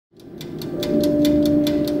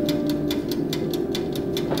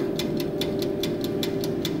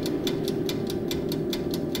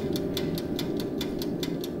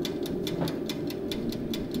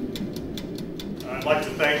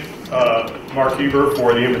Mark Huber,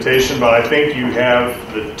 for the invitation, but I think you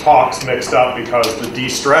have the talks mixed up because the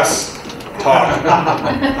de-stress talk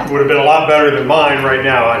would have been a lot better than mine right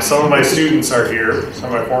now. Some of my students are here,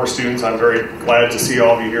 some of my former students. I'm very glad to see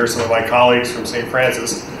all of you here, some of my colleagues from St.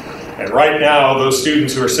 Francis. And right now, those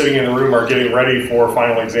students who are sitting in the room are getting ready for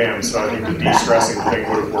final exams, so I think the de-stressing thing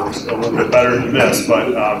would have worked a little bit better than this.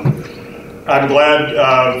 But I'm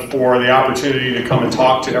glad for the opportunity to come and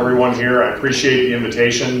talk to everyone here. I appreciate the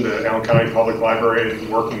invitation. The Allen County Public Library, and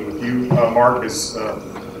working with you, Mark, has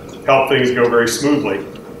helped things go very smoothly.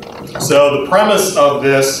 So the premise of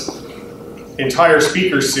this entire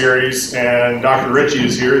speaker series, and Dr. Ritchie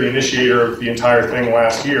is here, the initiator of the entire thing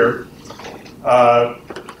last year,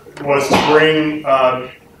 was to bring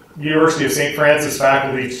University of St. Francis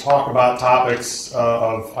faculty to talk about topics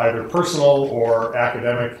of either personal or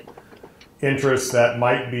academic interests that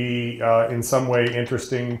might be in some way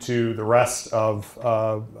interesting to the rest of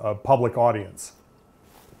a public audience.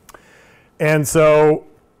 And so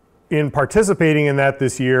in participating in that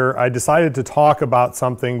this year, I decided to talk about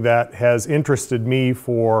something that has interested me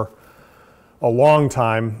for a long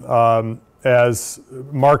time. As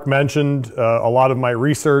Mark mentioned, a lot of my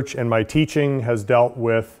research and my teaching has dealt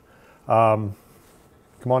with, come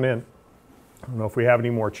on in. I don't know if we have any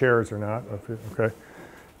more chairs or not. Okay.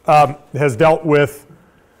 Has dealt with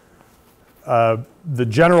the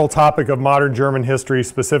general topic of modern German history,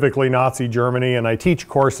 specifically Nazi Germany, and I teach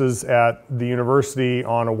courses at the university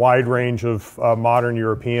on a wide range of modern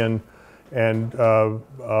European and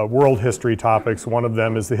world history topics. One of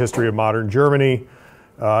them is the history of modern Germany,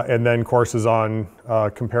 and then courses on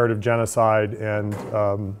comparative genocide and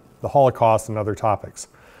the Holocaust and other topics.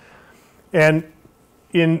 And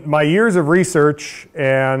in my years of research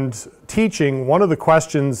and teaching, one of the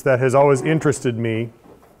questions that has always interested me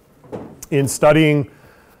in studying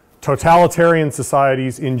totalitarian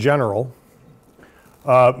societies in general,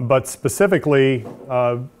 but specifically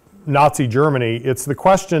Nazi Germany, it's the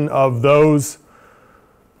question of those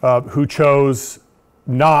who chose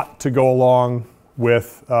not to go along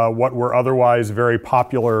with what were otherwise very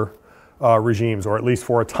popular regimes, or at least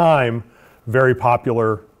for a time, very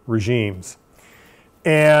popular regimes,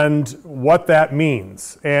 and what that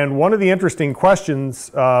means. And one of the interesting questions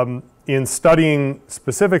in studying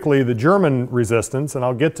specifically the German resistance, and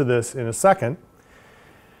I'll get to this in a second,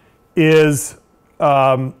 is,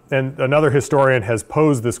 and another historian has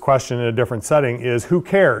posed this question in a different setting, is who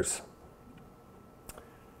cares?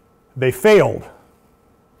 They failed.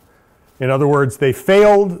 In other words, they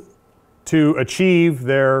failed to achieve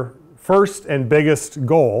their first and biggest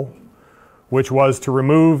goal, which was to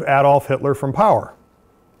remove Adolf Hitler from power.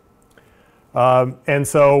 And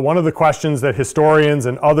so one of the questions that historians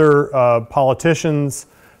and other politicians,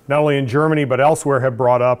 not only in Germany but elsewhere, have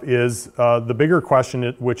brought up is the bigger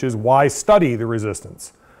question, which is why study the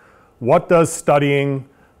resistance? What does studying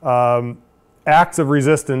acts of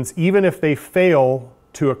resistance, even if they fail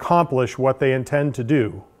to accomplish what they intend to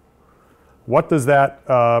do, what does that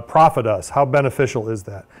profit us? How beneficial is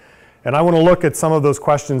that? And I want to look at some of those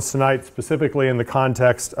questions tonight, specifically in the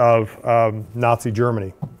context of Nazi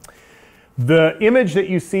Germany. The image that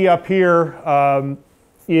you see up here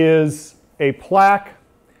is a plaque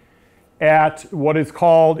at what is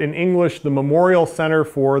called in English the Memorial Center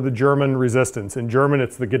for the German Resistance. In German,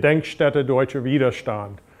 it's the Gedenkstätte Deutscher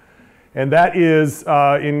Widerstand. And that is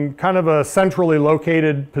in kind of a centrally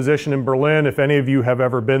located position in Berlin. If any of you have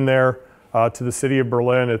ever been there to the city of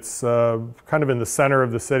Berlin, it's kind of in the center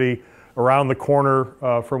of the city, around the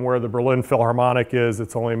corner from where the Berlin Philharmonic is.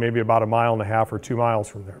 It's only maybe about 1.5 miles or 2 miles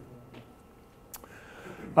from there.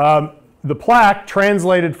 The plaque,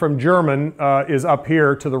 translated from German, is up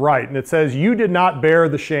here to the right, and it says, "You did not bear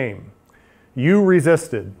the shame. You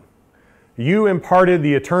resisted. You imparted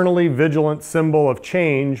the eternally vigilant symbol of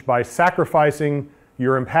change by sacrificing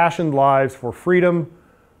your impassioned lives for freedom,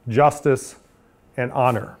 justice, and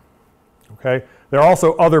honor." Okay? There are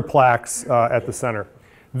also other plaques at the center.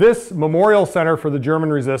 This Memorial Center for the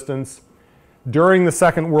German Resistance, during the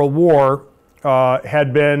Second World War,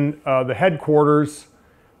 had been the headquarters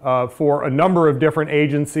for a number of different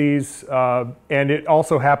agencies, and it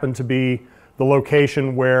also happened to be the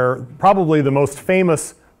location where probably the most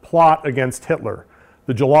famous plot against Hitler,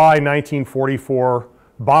 the July 1944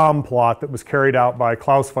 bomb plot that was carried out by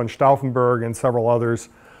Klaus von Stauffenberg and several others.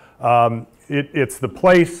 It's the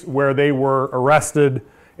place where they were arrested,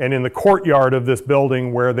 and in the courtyard of this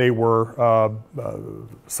building where they were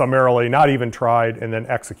summarily not even tried and then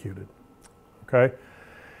executed. Okay?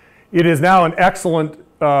 It is now an excellent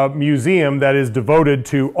museum that is devoted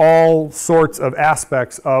to all sorts of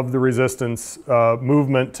aspects of the resistance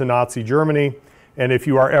movement to Nazi Germany. And if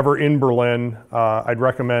you are ever in Berlin, I'd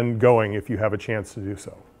recommend going if you have a chance to do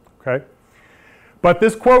so. Okay? But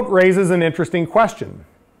this quote raises an interesting question.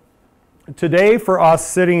 Today, for us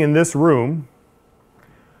sitting in this room,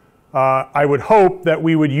 I would hope that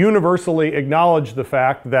we would universally acknowledge the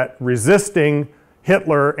fact that resisting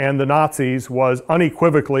Hitler and the Nazis was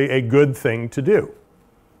unequivocally a good thing to do.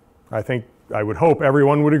 I would hope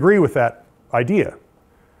everyone would agree with that idea.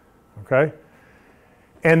 Okay?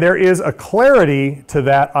 And there is a clarity to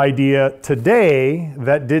that idea today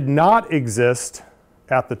that did not exist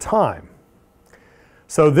at the time.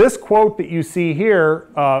 So this quote that you see here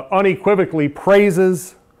unequivocally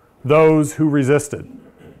praises those who resisted.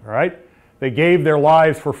 All right? They gave their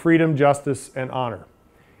lives for freedom, justice, and honor.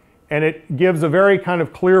 And it gives a very kind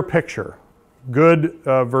of clear picture, good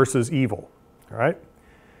versus evil. All right?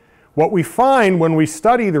 What we find when we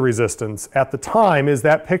study the resistance at the time is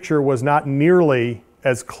that picture was not nearly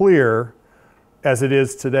as clear as it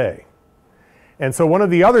is today. And so one of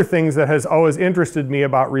the other things that has always interested me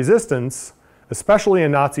about resistance, especially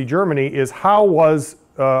in Nazi Germany, is how was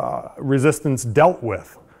resistance dealt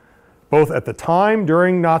with, both at the time,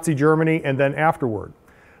 during Nazi Germany, and then afterward.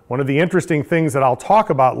 One of the interesting things that I'll talk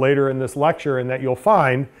about later in this lecture and that you'll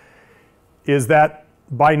find is that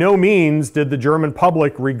by no means did the German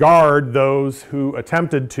public regard those who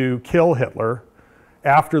attempted to kill Hitler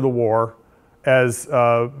after the war as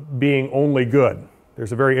being only good.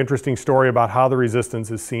 There's a very interesting story about how the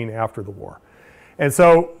resistance is seen after the war. And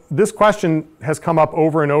so this question has come up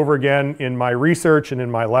over and over again in my research and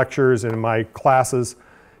in my lectures and in my classes.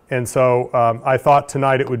 And so I thought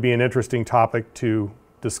tonight it would be an interesting topic to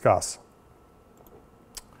discuss.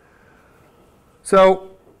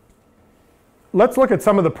 So let's look at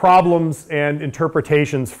some of the problems and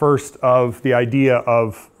interpretations first of the idea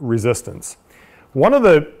of resistance. One of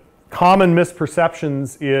the common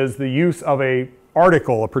misperceptions is the use of an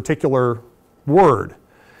article, a particular word,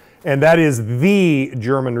 and that is the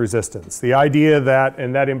German resistance. The idea that,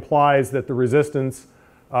 and that implies that the resistance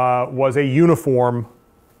was a uniform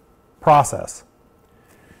process.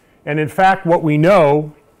 And in fact, what we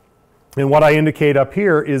know, and what I indicate up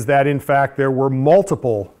here, is that in fact there were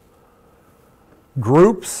multiple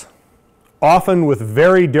groups, often with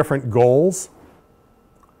very different goals.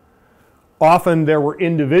 Often there were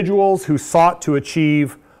individuals who sought to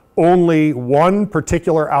achieve only one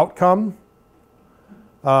particular outcome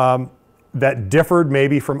that differed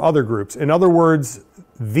maybe from other groups. In other words,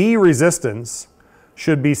 the resistance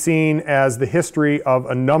should be seen as the history of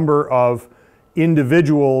a number of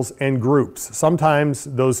individuals and groups. Sometimes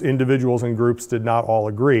those individuals and groups did not all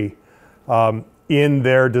agree in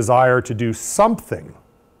their desire to do something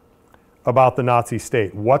about the Nazi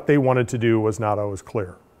state. What they wanted to do was not always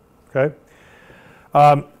clear. Okay?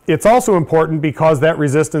 It's also important because that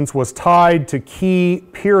resistance was tied to key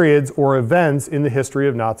periods or events in the history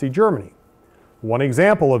of Nazi Germany. One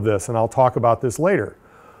example of this, and I'll talk about this later,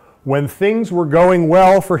 when things were going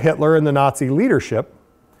well for Hitler and the Nazi leadership,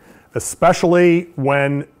 especially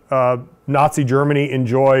when Nazi Germany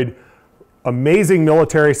enjoyed amazing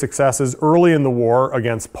military successes early in the war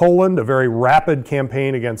against Poland, a very rapid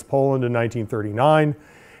campaign against Poland in 1939,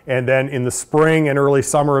 and then in the spring and early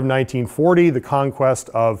summer of 1940, the conquest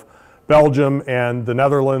of Belgium and the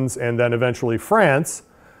Netherlands, and then eventually France,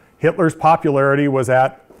 Hitler's popularity was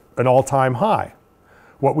at an all-time high.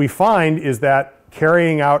 What we find is that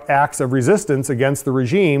carrying out acts of resistance against the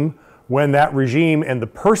regime, when that regime and the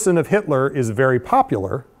person of Hitler is very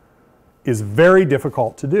popular, is very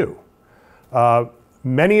difficult to do.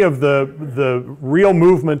 Many of the real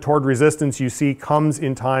movement toward resistance you see comes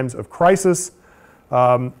in times of crisis,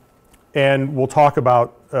 and we'll talk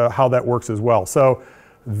about how that works as well. So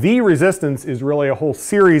the resistance is really a whole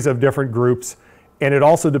series of different groups, and it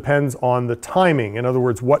also depends on the timing. In other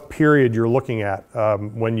words, what period you're looking at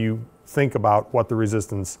when you think about what the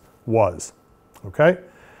resistance was. Okay?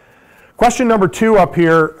 Question number 2 up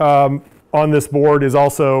here on this board is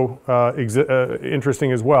also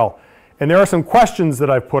interesting as well. And there are some questions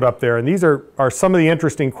that I've put up there, and these are some of the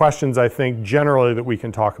interesting questions I think generally that we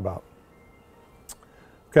can talk about.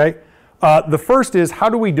 Okay? The first is, how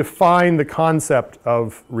do we define the concept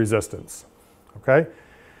of resistance? Okay?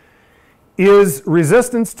 Is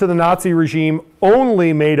resistance to the Nazi regime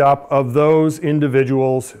only made up of those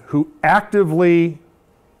individuals who actively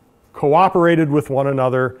cooperated with one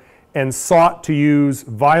another and sought to use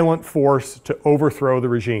violent force to overthrow the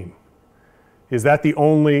regime? Is that the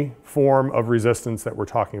only form of resistance that we're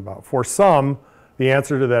talking about? For some, the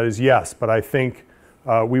answer to that is yes, but I think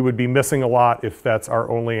we would be missing a lot if that's our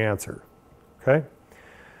only answer. Okay?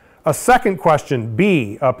 A second question,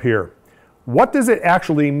 B, up here. what does it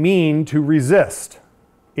actually mean to resist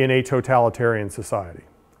in a totalitarian society?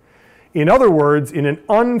 In other words, in an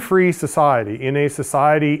unfree society, in a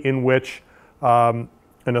society in which an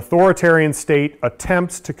authoritarian state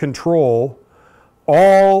attempts to control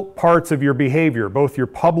all parts of your behavior, both your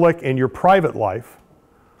public and your private life,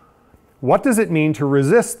 what does it mean to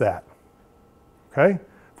resist that? Okay?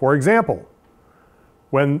 For example,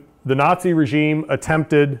 when the Nazi regime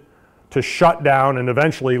attempted to shut down, and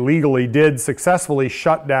eventually legally did successfully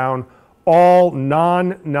shut down, all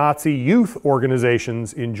non-Nazi youth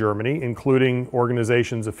organizations in Germany, including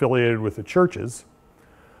organizations affiliated with the churches,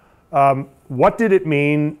 what did it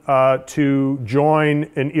mean to join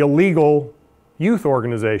an illegal youth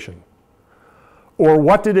organization? Or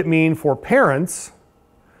what did it mean for parents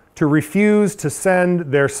to refuse to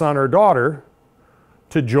send their son or daughter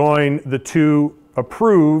to join the two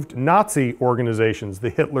approved Nazi organizations, the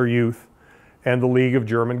Hitler Youth and the League of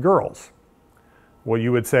German Girls? Well,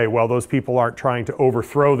 you would say, well, those people aren't trying to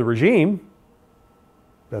overthrow the regime.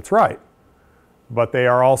 That's right. But they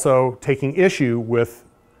are also taking issue with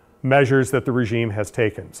measures that the regime has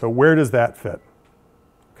taken. So where does that fit?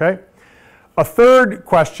 Okay? A third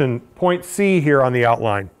question, point C here on the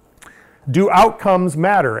outline. Do outcomes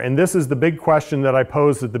matter? And this is the big question that I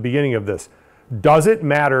posed at the beginning of this. Does it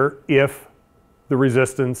matter if the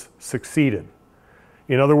resistance succeeded?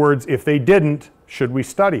 In other words, if they didn't, should we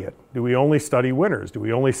study it? Do we only study winners? Do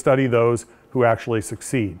we only study those who actually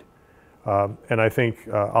succeed? And I think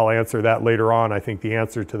I'll answer that later on. I think the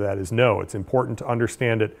answer to that is no. It's important to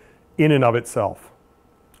understand it in and of itself.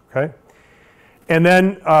 Okay? And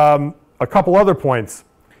then a couple other points.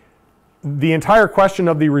 The entire question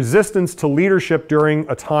of the resistance to leadership during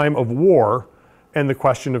a time of war and the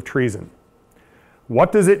question of treason.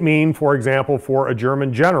 What does it mean, for example, for a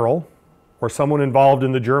German general or someone involved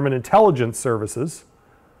in the German intelligence services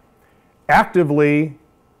actively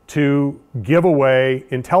to give away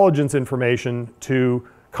intelligence information to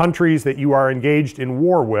countries that you are engaged in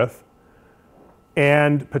war with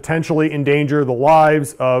and potentially endanger the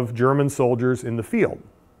lives of German soldiers in the field?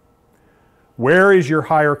 Where is your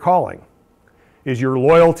higher calling? Is your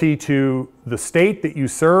loyalty to the state that you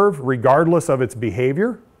serve, regardless of its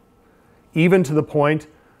behavior, even to the point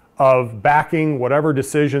of backing whatever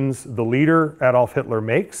decisions the leader, Adolf Hitler,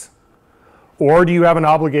 makes? Or do you have an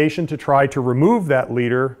obligation to try to remove that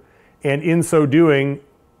leader and in so doing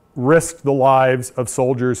risk the lives of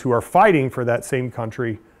soldiers who are fighting for that same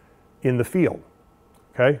country in the field?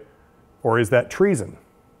 Okay? Or is that treason?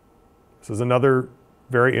 This is another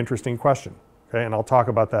very interesting question. Okay? And I'll talk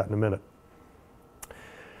about that in a minute.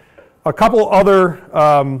 A couple other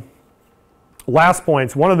last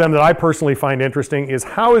points. One of them that I personally find interesting is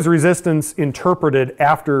how is resistance interpreted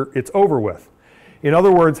after it's over with? In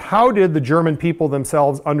other words, how did the German people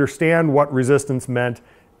themselves understand what resistance meant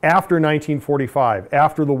after 1945,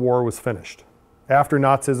 after the war was finished, after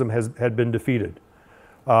Nazism had been defeated?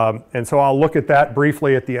 And so I'll look at that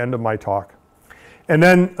briefly at the end of my talk. And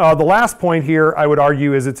then the last point here, I would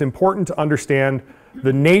argue, is it's important to understand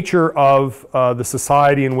the nature of the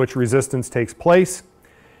society in which resistance takes place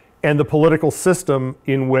and the political system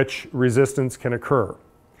in which resistance can occur.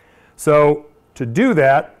 So to do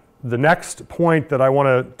that, the next point that I want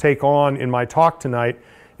to take on in my talk tonight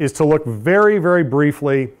is to look very, very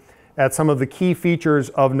briefly at some of the key features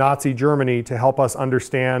of Nazi Germany to help us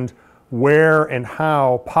understand where and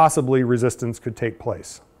how possibly resistance could take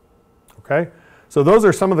place. Okay? So those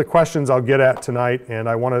are some of the questions I'll get at tonight, and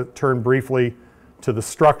I want to turn briefly to the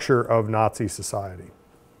structure of Nazi society.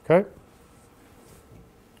 Okay?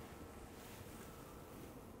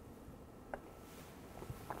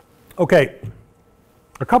 Okay,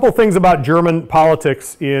 a couple things about German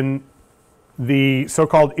politics in the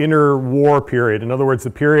so-called interwar period. In other words, the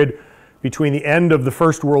period between the end of the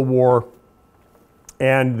First World War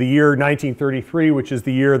and the year 1933, which is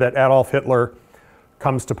the year that Adolf Hitler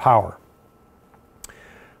comes to power.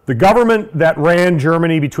 The government that ran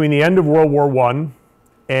Germany between the end of World War I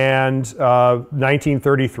and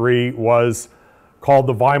 1933 was called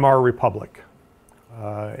the Weimar Republic.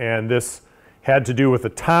 And this had to do with a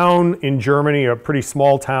town in Germany, a pretty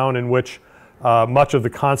small town in which much of the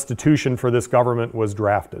constitution for this government was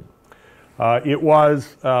drafted. It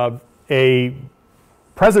was a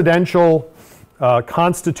presidential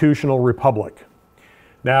constitutional republic.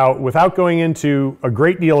 Now, without going into a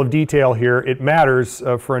great deal of detail here, it matters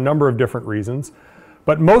for a number of different reasons.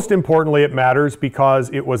 But most importantly, it matters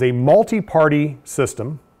because it was a multi-party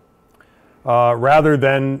system rather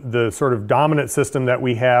than the sort of dominant system that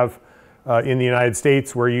we have in the United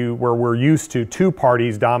States where we're used to two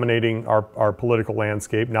parties dominating our political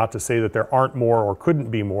landscape, not to say that there aren't more or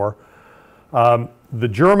couldn't be more. The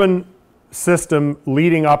German system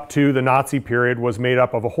leading up to the Nazi period was made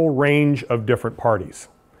up of a whole range of different parties.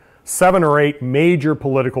 7 or 8 major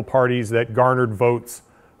political parties that garnered votes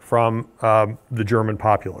from the German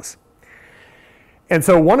populace. And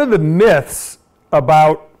so one of the myths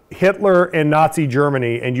about Hitler and Nazi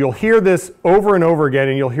Germany, and you'll hear this over and over again,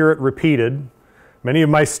 and you'll hear it repeated. Many of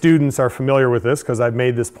my students are familiar with this because I've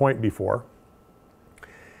made this point before,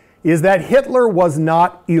 is that Hitler was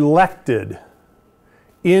not elected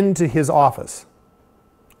into his office.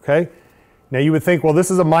 Okay? Now you would think, well,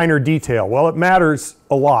 this is a minor detail. Well, it matters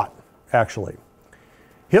a lot, actually.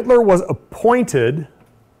 Hitler was appointed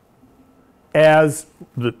as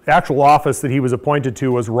the actual office that he was appointed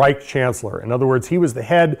to was Reich Chancellor. In other words, he was the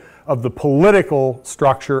head of the political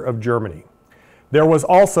structure of Germany. There was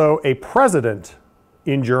also a president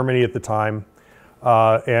in Germany at the time,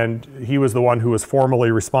 and he was the one who was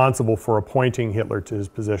formally responsible for appointing Hitler to his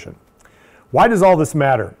position. Why does all this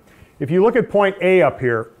matter? If you look at point A up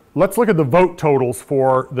here, let's look at the vote totals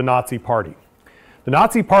for the Nazi Party. The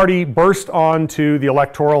Nazi Party burst onto the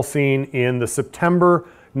electoral scene in the September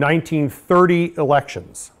 1930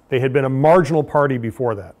 elections. They had been a marginal party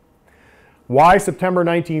before that. Why September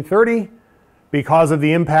 1930? Because of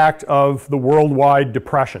the impact of the worldwide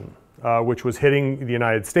depression, which was hitting the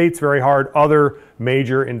United States very hard, other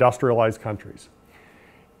major industrialized countries.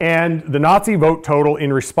 And the Nazi vote total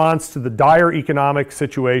in response to the dire economic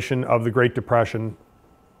situation of the Great Depression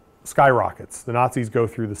skyrockets. The Nazis go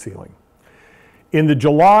through the ceiling. In the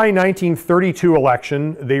July 1932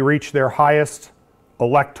 election, they reached their highest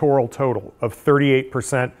electoral total of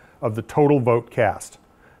 38% of the total vote cast.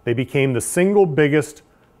 They became the single biggest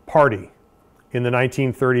party in the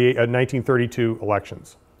 1932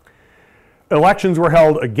 elections. Elections were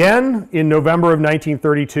held again in November of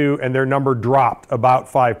 1932, and their number dropped about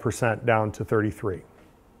 5% down to 33.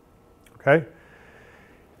 Okay?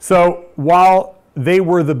 So while they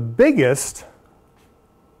were the biggest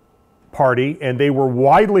party and they were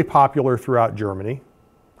widely popular throughout Germany,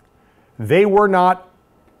 they were not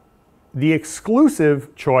the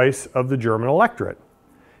exclusive choice of the German electorate.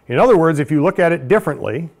 In other words, if you look at it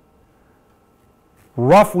differently,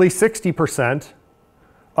 roughly 60%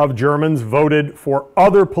 of Germans voted for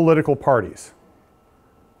other political parties.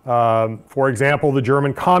 For example, the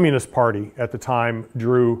German Communist Party at the time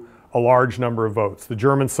drew a large number of votes. The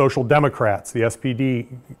German Social Democrats, the SPD,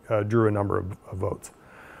 drew a number of votes.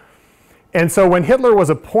 And so when Hitler was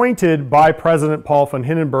appointed by President Paul von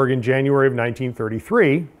Hindenburg in January of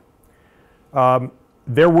 1933,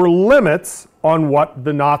 there were limits on what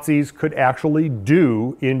the Nazis could actually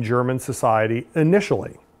do in German society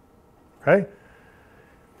initially. Okay?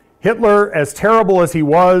 Hitler, as terrible as he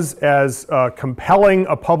was, as compelling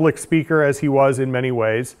a public speaker as he was in many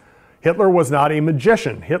ways, Hitler was not a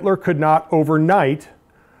magician. Hitler could not overnight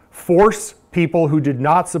force people who did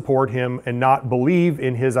not support him and not believe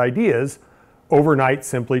in his ideas overnight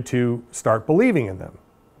simply to start believing in them.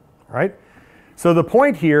 Right? So the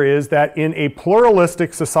point here is that in a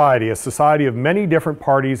pluralistic society, a society of many different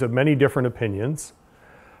parties, of many different opinions,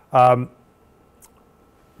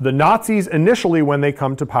 the Nazis initially, when they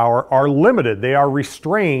come to power, are limited. They are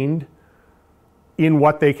restrained in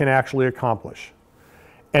what they can actually accomplish.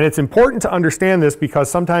 And it's important to understand this because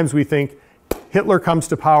sometimes we think Hitler comes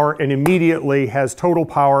to power and immediately has total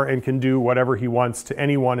power and can do whatever he wants to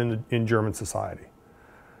anyone in German society.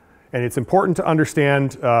 And it's important to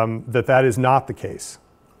understand that that is not the case.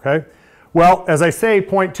 Okay? Well, as I say,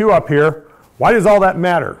 point 2 up here, why does all that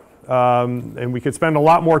matter? And we could spend a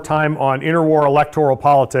lot more time on interwar electoral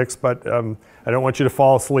politics, but I don't want you to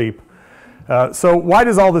fall asleep. So why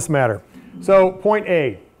does all this matter? So point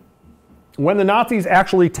A, when the Nazis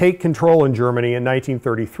actually take control in Germany in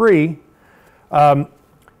 1933,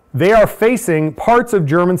 they are facing parts of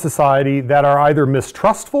German society that are either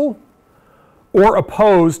mistrustful or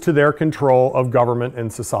opposed to their control of government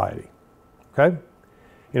and society. Okay?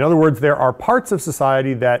 In other words, there are parts of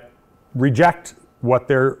society that reject what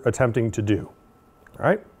they're attempting to do. All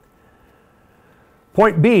right?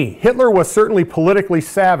 Point B, Hitler was certainly politically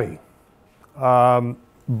savvy,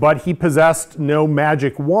 but he possessed no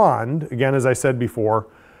magic wand, again, as I said before,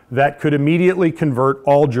 that could immediately convert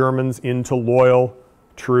all Germans into loyal,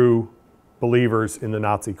 true believers in the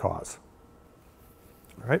Nazi cause.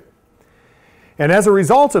 All right? And as a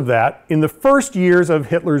result of that, in the first years of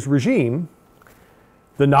Hitler's regime,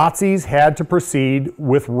 the Nazis had to proceed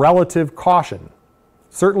with relative caution.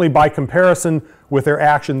 Certainly by comparison with their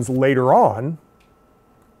actions later on,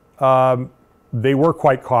 they were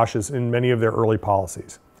quite cautious in many of their early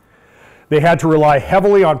policies. They had to rely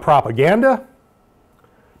heavily on propaganda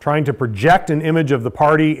trying to project an image of the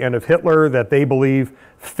party and of Hitler that they believe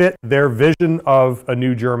fit their vision of a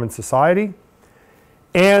new German society,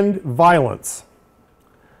 and violence,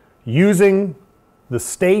 using the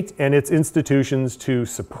state and its institutions to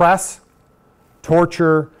suppress,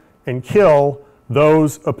 torture, and kill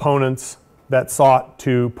those opponents that sought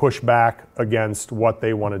to push back against what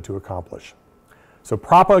they wanted to accomplish. So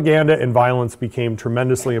propaganda and violence became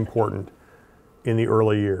tremendously important in the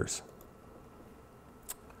early years.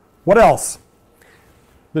 What else?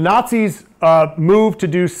 The Nazis moved to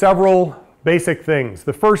do several basic things.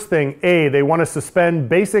 The first thing, they want to suspend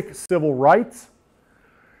basic civil rights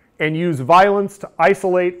and use violence to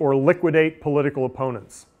isolate or liquidate political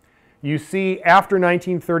opponents. You see, after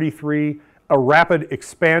 1933, a rapid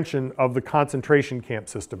expansion of the concentration camp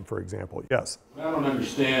system, for example. Yes? What I don't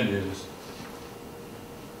understand is,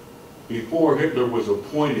 before Hitler was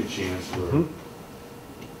appointed chancellor,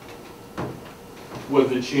 was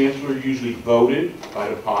the chancellor usually voted by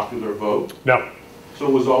the popular vote? No. So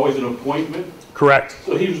it was always an appointment? Correct.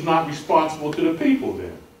 So he was not responsible to the people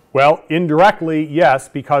then? Well, indirectly, yes,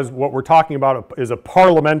 because what we're talking about is a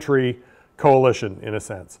parliamentary coalition, in a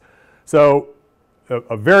sense. So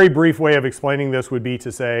a very brief way of explaining this would be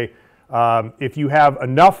to say, if you have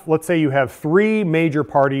enough, let's say you have 3 major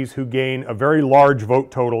parties who gain a very large vote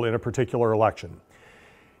total in a particular election,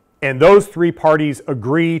 and those 3 parties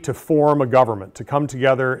agree to form a government, to come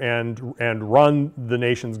together and run the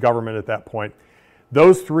nation's government at that point.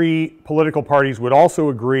 Those 3 political parties would also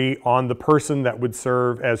agree on the person that would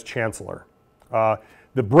serve as chancellor.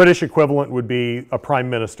 The British equivalent would be a prime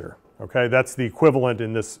minister. Okay, that's the equivalent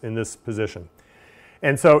in this position.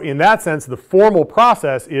 And so in that sense, the formal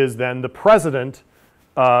process is then the president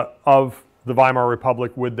of the Weimar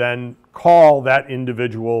Republic would then call that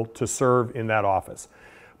individual to serve in that office.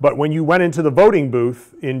 But when you went into the voting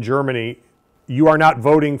booth in Germany, you are not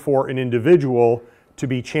voting for an individual to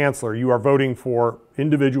be chancellor. You are voting for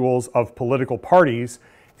individuals of political parties,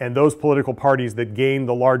 and those political parties that gain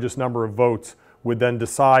the largest number of votes would then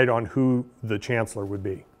decide on who the chancellor would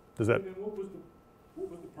be. Does that? And what was the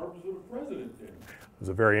purpose of the president then? It's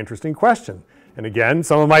a very interesting question. And again,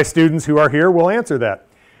 some of my students who are here will answer that,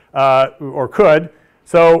 or could.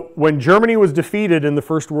 So when Germany was defeated in the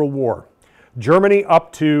First World War, Germany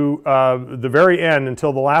up to the very end,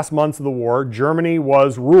 until the last months of the war, Germany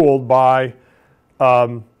was ruled by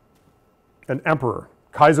an emperor,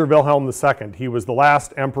 Kaiser Wilhelm II. He was the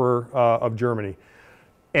last emperor of Germany.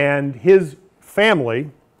 And his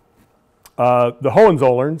family, the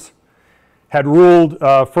Hohenzollerns, had ruled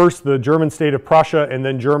first the German state of Prussia and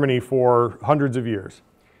then Germany for hundreds of years.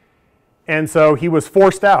 And so he was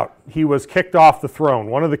forced out. He was kicked off the throne.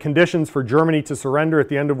 One of the conditions for Germany to surrender at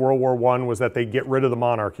the end of World War I was that they get rid of the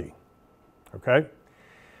monarchy. Okay?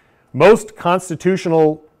 Most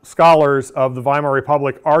constitutional scholars of the Weimar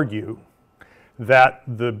Republic argue that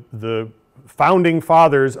the founding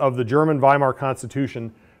fathers of the German Weimar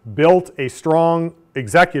Constitution built a strong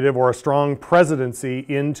executive or a strong presidency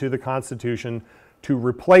into the Constitution to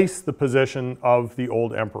replace the position of the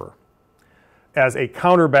old emperor as a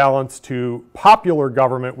counterbalance to popular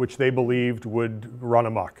government, which they believed would run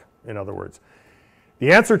amok, in other words. The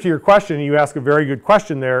answer to your question, you ask a very good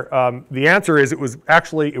question there, the answer is it was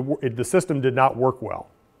actually, the system did not work well.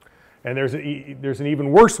 And there's an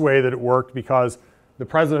even worse way that it worked, because the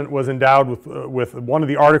president was endowed with one of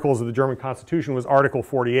the articles of the German Constitution was Article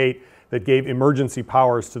 48 that gave emergency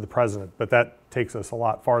powers to the president. But that takes us a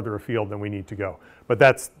lot farther afield than we need to go. But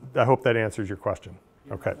I hope that answers your question.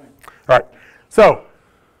 Okay. All right. So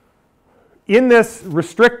in this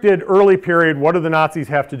restricted early period, what do the Nazis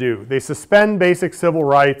have to do? They suspend basic civil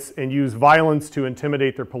rights and use violence to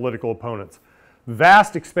intimidate their political opponents.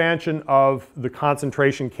 Vast expansion of the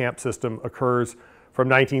concentration camp system occurs from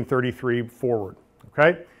 1933 forward.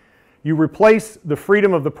 Okay? You replace the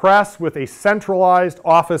freedom of the press with a centralized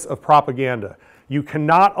office of propaganda. You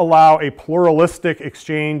cannot allow a pluralistic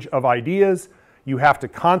exchange of ideas. You have to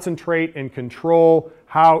concentrate and control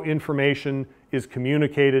how information is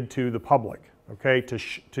communicated to the public, okay,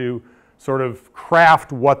 to sort of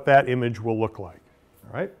craft what that image will look like.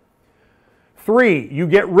 All right? 3, you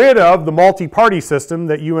get rid of the multi-party system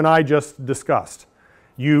that you and I just discussed.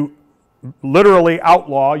 You literally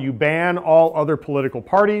outlaw, you ban all other political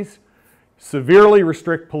parties, severely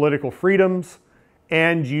restrict political freedoms,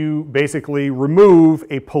 and you basically remove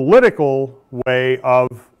a political way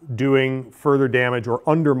of doing further damage or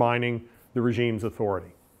undermining the regime's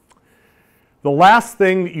authority. The last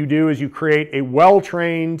thing that you do is you create a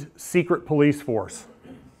well-trained secret police force.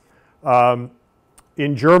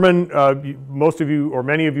 In German, most of you or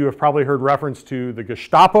many of you have probably heard reference to the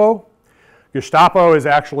Gestapo. Gestapo is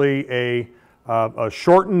actually a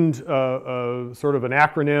shortened sort of an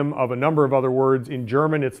acronym of a number of other words. In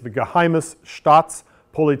German, it's the Geheimes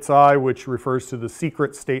Staatspolizei, which refers to the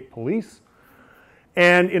secret state police.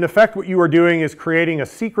 And in effect, what you are doing is creating a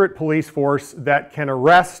secret police force that can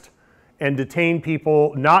arrest and detain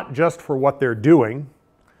people not just for what they're doing,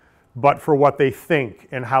 but for what they think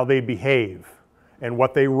and how they behave and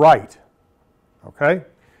what they write. Okay?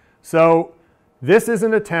 So this is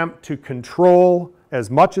an attempt to control as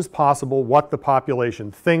much as possible what the population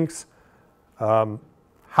thinks,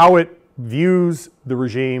 how it views the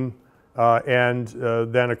regime, and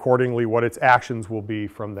then accordingly what its actions will be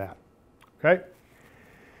from that. Okay?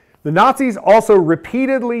 The Nazis also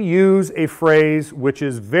repeatedly use a phrase which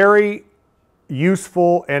is very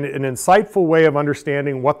useful and an insightful way of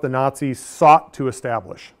understanding what the Nazis sought to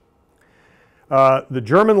establish. The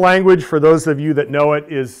German language, for those of you that know it,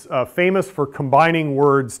 is famous for combining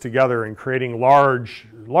words together and creating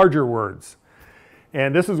larger words.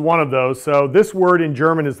 And this is one of those. So this word in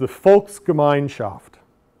German is the Volksgemeinschaft.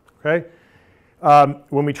 Okay?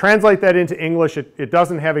 When we translate that into English, it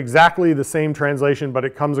doesn't have exactly the same translation, but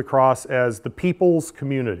it comes across as the people's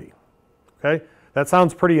community. Okay? That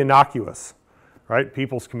sounds pretty innocuous, right?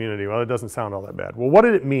 People's community. Well, it doesn't sound all that bad. Well, what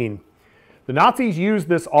did it mean? The Nazis used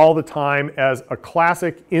this all the time as a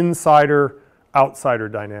classic insider-outsider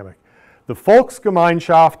dynamic. The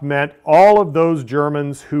Volksgemeinschaft meant all of those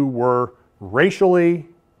Germans who were racially,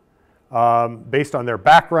 based on their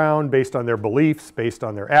background, based on their beliefs, based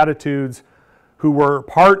on their attitudes, who were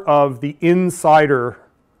part of the insider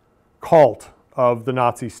cult of the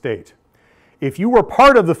Nazi state. If you were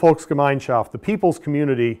part of the Volksgemeinschaft, the people's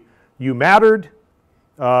community, you mattered.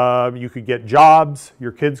 You could get jobs,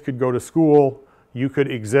 your kids could go to school, you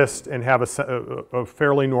could exist and have a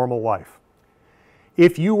fairly normal life.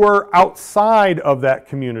 If you were outside of that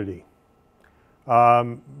community,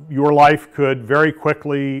 your life could very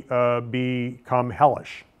quickly become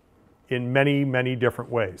hellish in many, many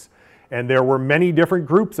different ways. And there were many different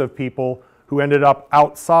groups of people who ended up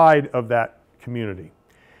outside of that community.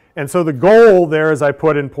 And so the goal there, as I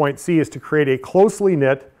put in point C, is to create a closely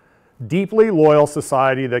knit, deeply loyal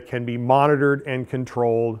society that can be monitored and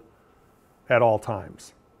controlled at all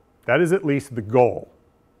times. That is at least the goal.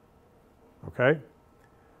 Okay?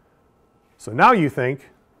 So now you think,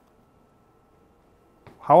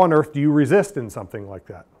 how on earth do you resist in something like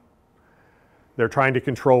that? They're trying to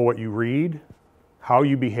control what you read, how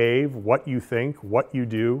you behave, what you think, what you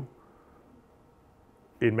do.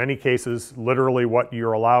 In many cases, literally what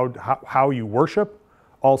you're allowed, how you worship,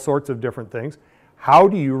 all sorts of different things. How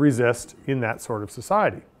do you resist in that sort of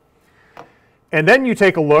society? And then you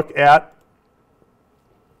take a look at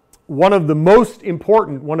one of the most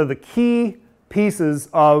important, one of the key pieces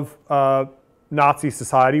of Nazi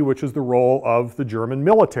society, which is the role of the German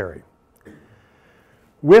military.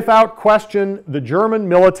 Without question, the German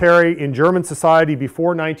military in German society before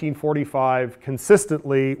 1945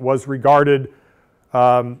 consistently was regarded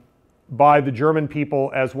by the German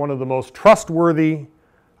people as one of the most trustworthy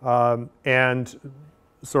and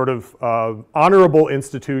sort of honorable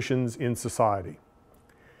institutions in society.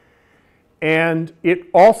 And it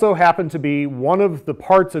also happened to be one of the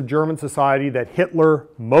parts of German society that Hitler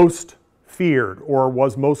most feared or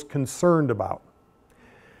was most concerned about.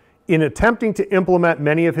 In attempting to implement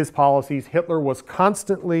many of his policies, Hitler was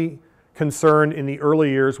constantly concerned in the early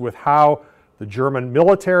years with how the German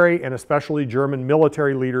military and especially German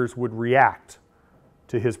military leaders would react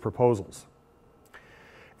to his proposals.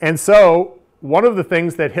 And so one of the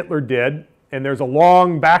things that Hitler did, and there's a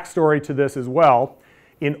long backstory to this as well,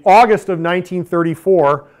 in August of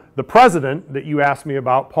 1934, the president that you asked me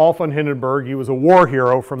about, Paul von Hindenburg, he was a war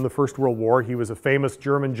hero from the First World War. He was a famous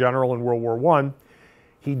German general in World War I.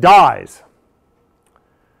 He dies.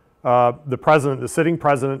 The sitting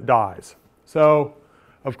president dies. So,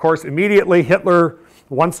 of course, immediately Hitler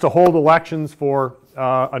wants to hold elections for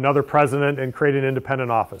another president and create an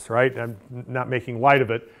independent office, right? I'm not making light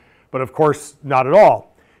of it, but of course, not at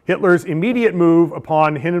all. Hitler's immediate move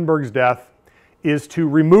upon Hindenburg's death is to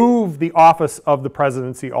remove the office of the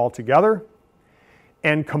presidency altogether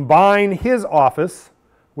and combine his office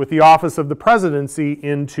with the office of the presidency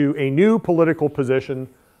into a new political position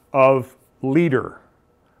of leader.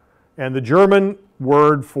 And the German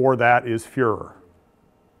word for that is Führer.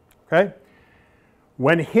 Okay?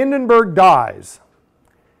 When Hindenburg dies,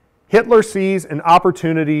 Hitler sees an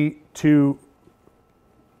opportunity to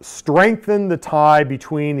strengthen the tie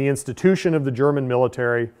between the institution of the German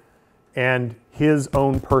military and his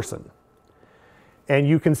own person. And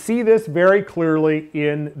you can see this very clearly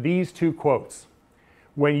in these two quotes.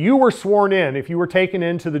 When you were sworn in, if you were taken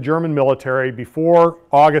into the German military before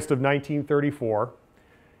August of 1934,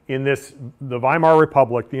 in the Weimar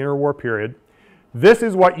Republic, the interwar period, this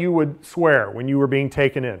is what you would swear when you were being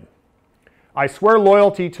taken in. I swear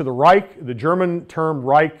loyalty to the Reich, the German term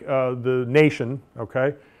Reich, the nation,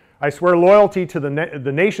 okay? I swear loyalty to the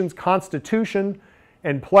nation's constitution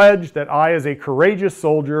and pledge that I, as a courageous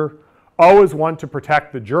soldier, always want to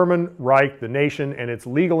protect the German Reich, the nation, and its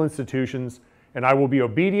legal institutions, and I will be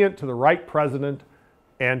obedient to the Reich president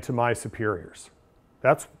and to my superiors.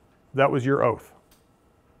 That was your oath,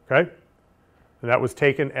 okay? And that was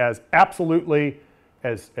taken as absolutely,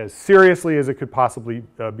 as seriously as it could possibly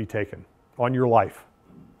be taken on your life.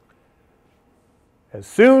 As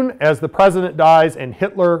soon as the president dies and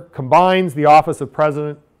Hitler combines the office of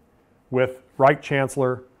president with Reich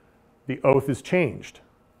Chancellor, the oath is changed.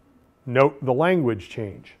 Note the language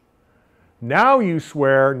change. Now you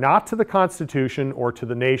swear not to the Constitution or to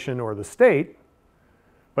the nation or the state,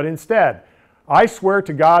 but instead, I swear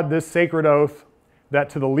to God this sacred oath that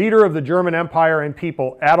to the leader of the German Empire and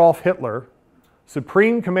people, Adolf Hitler,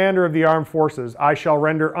 Supreme Commander of the Armed Forces, I shall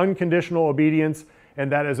render unconditional obedience,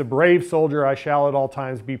 and that as a brave soldier I shall at all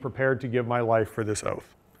times be prepared to give my life for this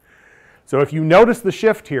oath. So if you notice the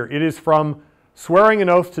shift here, it is from swearing an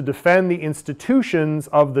oath to defend the institutions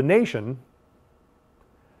of the nation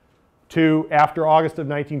to, after August of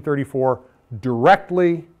 1934,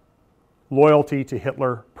 directly loyalty to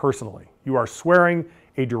Hitler personally. You are swearing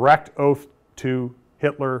a direct oath to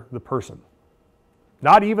Hitler the person.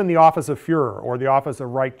 Not even the office of Führer or the office of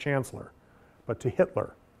Reich Chancellor, but to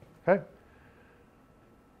Hitler, okay?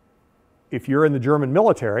 If you're in the German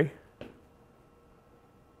military,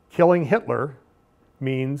 killing Hitler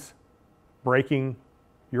means breaking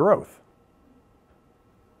your oath.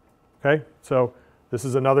 Okay, so this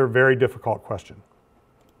is another very difficult question.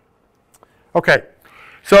 Okay,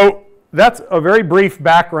 so that's a very brief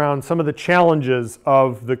background, some of the challenges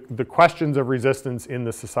of the questions of resistance in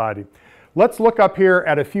the society. Let's look up here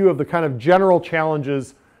at a few of the kind of general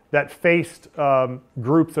challenges that faced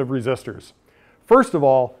groups of resistors. First of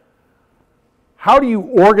all, how do you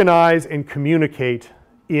organize and communicate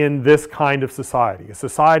in this kind of society? A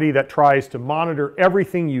society that tries to monitor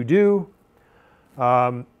everything you do,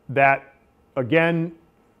 that, again,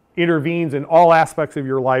 intervenes in all aspects of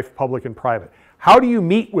your life, public and private. How do you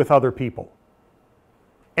meet with other people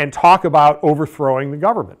and talk about overthrowing the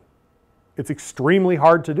government? It's extremely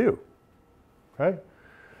hard to do. Okay?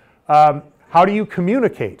 How do you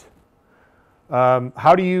communicate?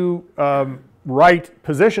 How do you write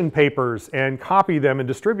position papers and copy them and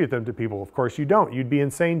distribute them to people? Of course you don't. You'd be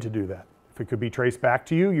insane to do that. If it could be traced back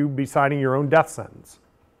to you, you'd be signing your own death sentence.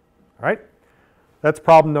 All right? That's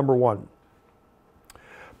problem number one.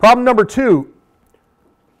 Problem number two,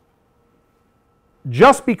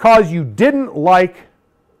 just because you didn't like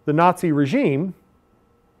the Nazi regime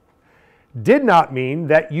did not mean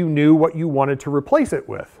that you knew what you wanted to replace it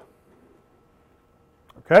with.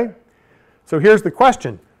 Okay? So here's the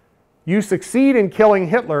question. You succeed in killing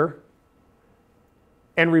Hitler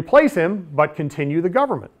and replace him, but continue the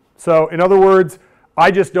government. So in other words, I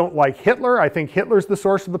just don't like Hitler. I think Hitler's the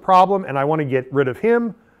source of the problem, and I want to get rid of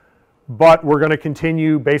him, but we're going to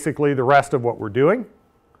continue basically the rest of what we're doing.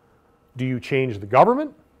 Do you change the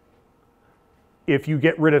government? If you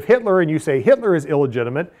get rid of Hitler and you say Hitler is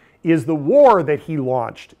illegitimate, is the war that he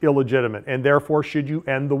launched illegitimate, and therefore should you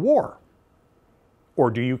end the war? Or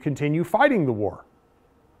do you continue fighting the war?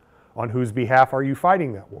 On whose behalf are you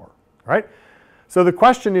fighting that war? Right? So the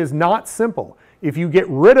question is not simple. If you get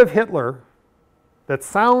rid of Hitler, that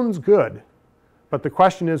sounds good, but the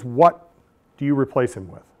question is, what do you replace him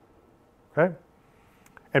with? Okay?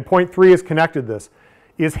 And point three is connected to this.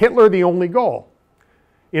 Is Hitler the only goal?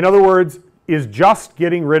 In other words, is just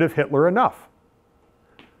getting rid of Hitler enough?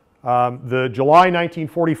 The July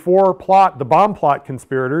 1944 plot, the bomb plot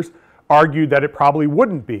conspirators, argued that it probably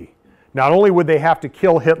wouldn't be. Not only would they have to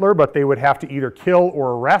kill Hitler, but they would have to either kill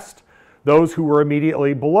or arrest those who were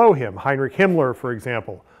immediately below him. Heinrich Himmler, for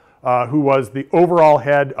example, who was the overall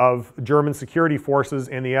head of German security forces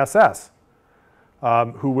in the SS,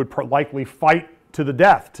 who would likely fight to the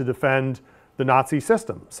death to defend the Nazi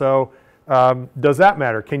system. So does that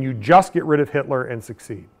matter? Can you just get rid of Hitler and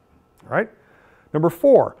succeed? All right? Number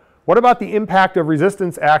four, what about the impact of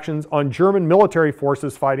resistance actions on German military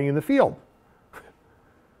forces fighting in the field?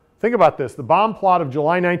 Think about this. The bomb plot of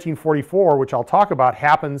July 1944, which I'll talk about,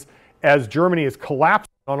 happens as Germany is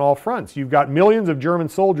collapsing on all fronts. You've got millions of German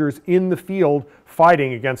soldiers in the field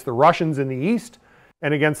fighting against the Russians in the east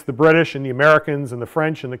and against the British and the Americans and the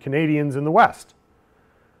French and the Canadians in the west.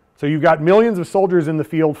 So you've got millions of soldiers in the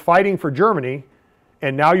field fighting for Germany,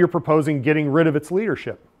 and now you're proposing getting rid of its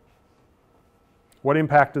leadership. What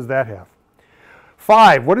impact does that have?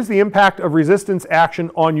 5, what is the impact of resistance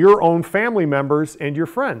action on your own family members and your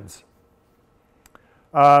friends?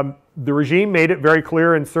 The regime made it very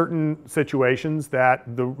clear in certain situations that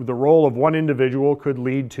the role of one individual could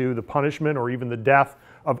lead to the punishment or even the death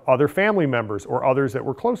of other family members or others that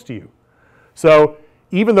were close to you. So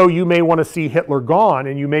even though you may want to see Hitler gone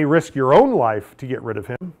and you may risk your own life to get rid of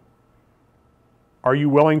him, are you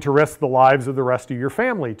willing to risk the lives of the rest of your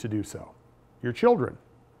family to do so? Your children.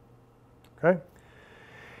 Okay?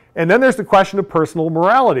 And then there's the question of personal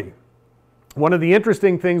morality. One of the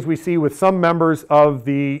interesting things we see with some members of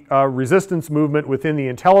the resistance movement within the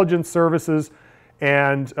intelligence services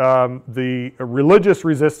and the religious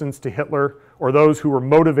resistance to Hitler, or those who were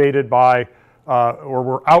motivated by or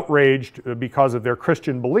were outraged because of their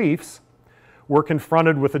Christian beliefs, were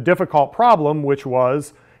confronted with a difficult problem, which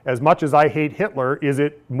was, as much as I hate Hitler, is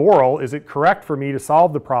it moral, is it correct for me to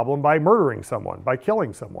solve the problem by murdering someone, by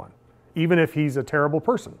killing someone, even if he's a terrible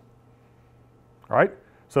person? All right?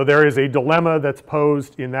 So there is a dilemma that's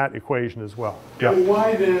posed in that equation as well. Yeah. Well,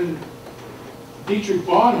 why then, Dietrich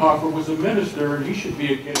Bonhoeffer was a minister and he should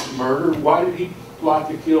be against murder. Why did he plot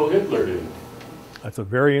to kill Hitler then? That's a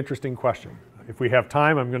very interesting question. If we have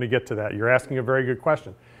time, I'm going to get to that. You're asking a very good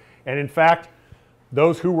question. And in fact,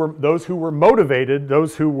 those who were motivated,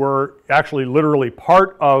 those who were actually literally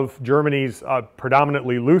part of Germany's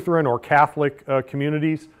predominantly Lutheran or Catholic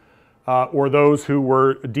communities, or those who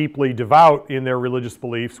were deeply devout in their religious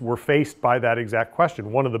beliefs, were faced by that exact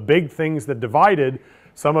question. One of the big things that divided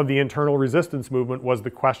some of the internal resistance movement was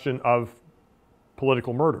the question of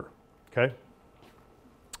political murder. Okay?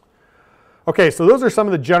 Okay, so those are some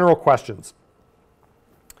of the general questions.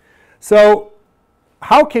 So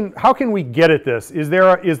how can we get at this? Is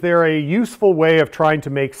there a useful way of trying to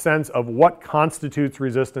make sense of what constitutes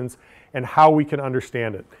resistance and how we can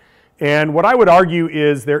understand it? And what I would argue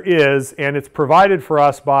is there is, and it's provided for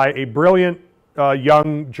us by a brilliant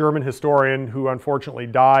young German historian who unfortunately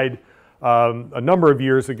died a number of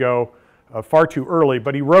years ago, far too early,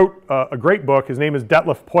 but he wrote a great book. His name is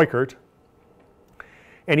Detlef Peukert.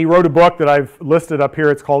 And he wrote a book that I've listed up here.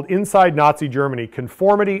 It's called Inside Nazi Germany: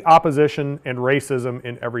 Conformity, Opposition, and Racism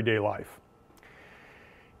in Everyday Life.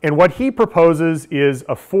 And what he proposes is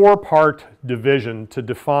a 4-part division to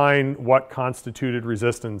define what constituted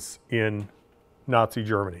resistance in Nazi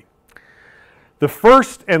Germany. The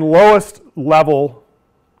first and lowest level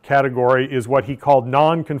category is what he called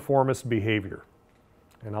nonconformist behavior.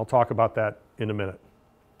 And I'll talk about that in a minute.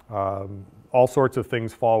 All sorts of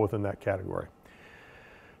things fall within that category.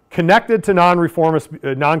 Connected to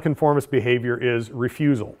nonconformist behavior is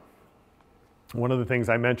refusal. One of the things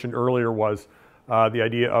I mentioned earlier was the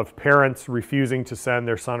idea of parents refusing to send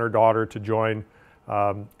their son or daughter to join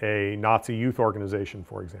a Nazi youth organization,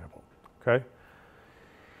 for example. Okay?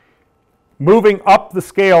 Moving up the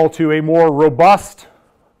scale to a more robust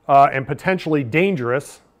and potentially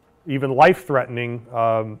dangerous, even life-threatening,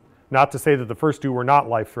 not to say that the first two were not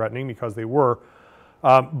life-threatening, because they were,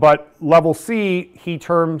 but level C he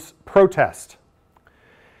terms protest.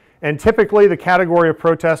 And typically the category of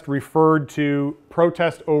protest referred to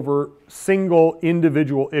protest over single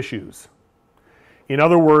individual issues. In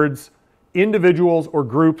other words, individuals or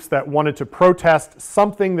groups that wanted to protest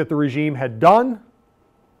something that the regime had done,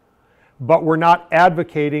 but were not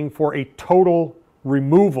advocating for a total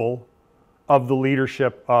removal of the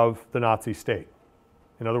leadership of the Nazi state.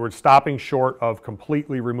 In other words, stopping short of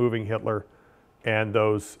completely removing Hitler and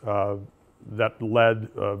those that led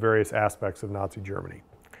various aspects of Nazi Germany.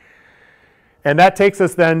 And that takes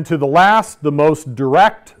us then to the last, the most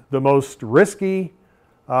direct, the most risky,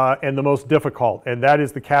 and the most difficult. And that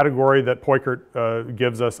is the category that Peukert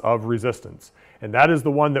gives us of resistance. And that is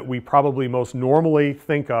the one that we probably most normally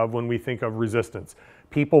think of when we think of resistance.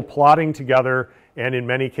 People plotting together and in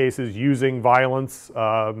many cases using violence,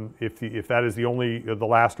 if that is the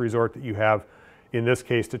last resort that you have in this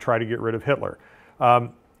case to try to get rid of Hitler.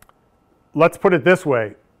 Let's put it this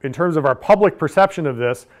way. In terms of our public perception of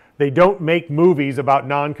this, they don't make movies about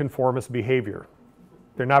nonconformist behavior.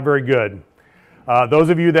 They're not very good. Those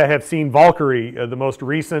of you that have seen Valkyrie, the most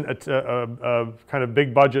recent kind of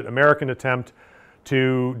big budget American attempt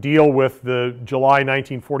to deal with the July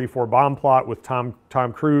 1944 bomb plot with Tom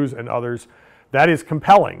Cruise and others, that is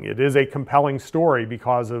compelling. It is a compelling story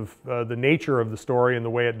because of the nature of the story and the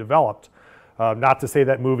way it developed. Not to say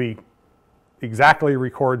that movie exactly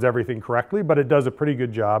records everything correctly, but it does a pretty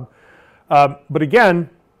good job. But again,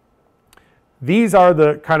 these are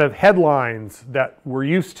the kind of headlines that we're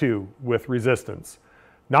used to with resistance.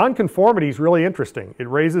 Nonconformity is really interesting. It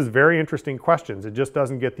raises very interesting questions. It just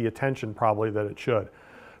doesn't get the attention probably that it should.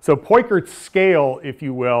 So Poikert's scale, if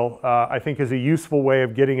you will, I think is a useful way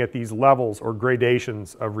of getting at these levels or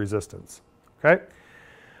gradations of resistance. Okay?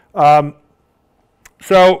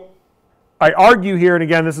 So I argue here, and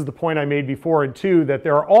again, this is the point I made before in 2, that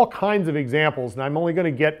there are all kinds of examples, and I'm only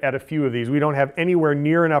going to get at a few of these. We don't have anywhere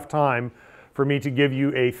near enough time for me to give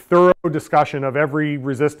you a thorough discussion of every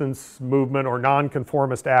resistance movement or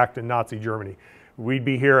nonconformist act in Nazi Germany. We'd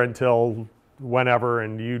be here until whenever,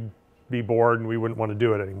 and you'd be bored, and we wouldn't want to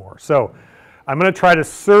do it anymore. So I'm going to try to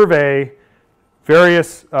survey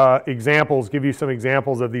various examples, give you some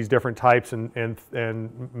examples of these different types, and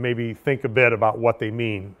maybe think a bit about what they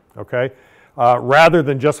mean, okay? Rather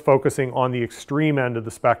than just focusing on the extreme end of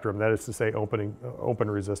the spectrum, that is to say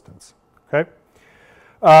open resistance, okay?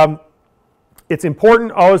 It's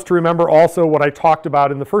important always to remember also what I talked about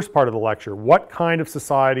in the first part of the lecture. What kind of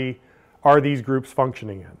society are these groups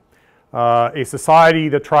functioning in? A society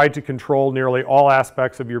that tried to control nearly all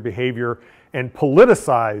aspects of your behavior and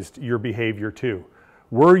politicized your behavior too.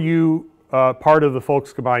 Were you part of the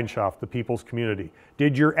Volksgemeinschaft, the people's community?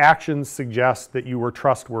 Did your actions suggest that you were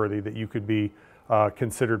trustworthy, that you could be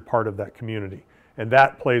considered part of that community? And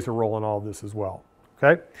that plays a role in all of this as well,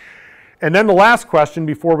 okay? And then the last question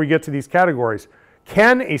before we get to these categories,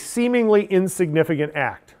 can a seemingly insignificant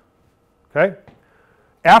act, okay?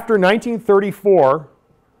 After 1934,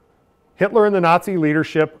 Hitler and the Nazi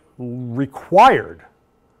leadership required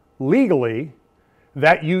legally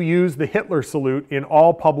that you use the Hitler salute in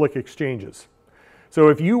all public exchanges. So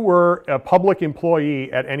if you were a public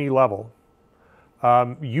employee at any level,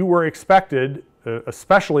 you were expected,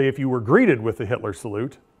 especially if you were greeted with the Hitler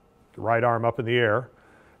salute, the right arm up in the air,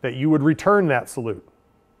 that you would return that salute,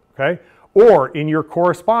 okay? Or in your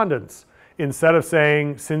correspondence, instead of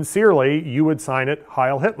saying sincerely, you would sign it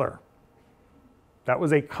Heil Hitler. That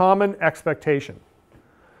was a common expectation.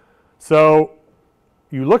 So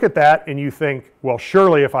you look at that and you think, well,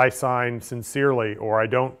 surely if I sign sincerely or I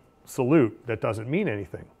don't salute, that doesn't mean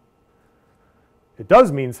anything. It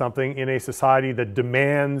does mean something in a society that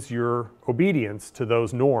demands your obedience to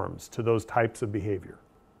those norms, to those types of behavior,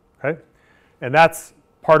 okay? And that's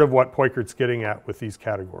part of what Poikert's getting at with these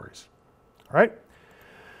categories. All right?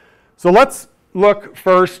 So let's look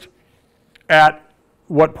first at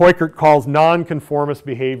what Poikert calls nonconformist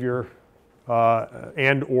behavior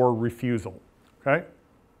and or refusal. Okay?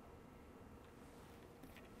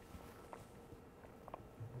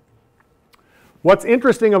 What's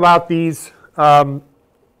interesting about these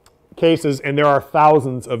cases, and there are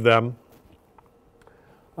thousands of them,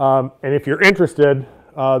 and if you're interested,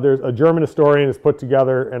 there's a German historian has put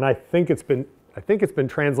together, and I think it's been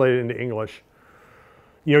translated into English.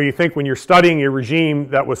 You know, you think when you're studying a regime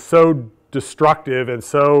that was so destructive and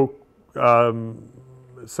so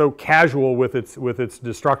casual with its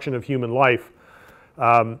destruction of human life,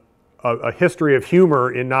 a history of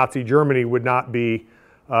humor in Nazi Germany would not be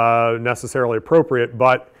necessarily appropriate,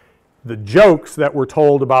 but the jokes that were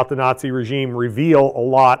told about the Nazi regime reveal a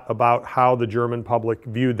lot about how the German public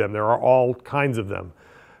viewed them. There are all kinds of them.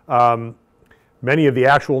 Many of the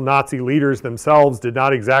actual Nazi leaders themselves did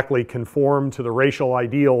not exactly conform to the racial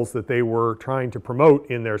ideals that they were trying to promote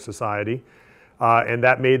in their society, and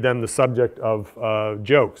that made them the subject of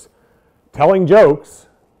jokes. Telling jokes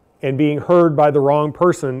and being heard by the wrong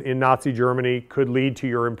person in Nazi Germany could lead to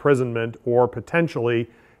your imprisonment, or potentially,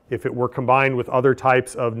 if it were combined with other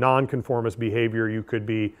types of nonconformist behavior, you could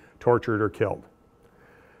be tortured or killed.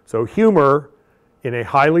 So humor in a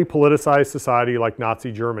highly politicized society like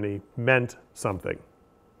Nazi Germany meant something,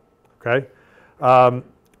 okay?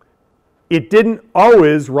 It didn't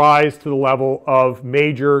always rise to the level of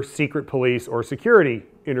major secret police or security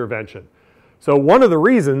intervention. So one of the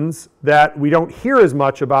reasons that we don't hear as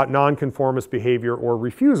much about nonconformist behavior or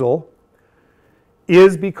refusal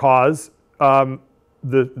is because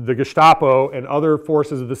the Gestapo and other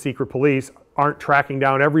forces of the secret police aren't tracking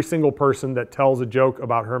down every single person that tells a joke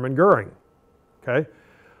about Hermann Goering. Okay?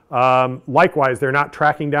 Likewise, they're not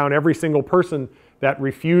tracking down every single person that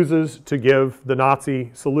refuses to give the Nazi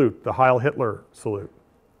salute, the Heil Hitler salute.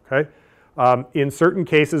 Okay? In certain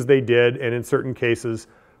cases they did, and in certain cases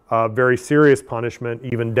very serious punishment,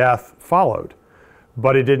 even death, followed.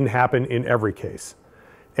 But it didn't happen in every case.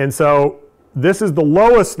 And so this is the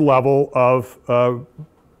lowest level of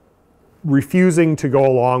refusing to go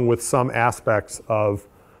along with some aspects of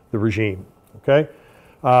the regime. Okay?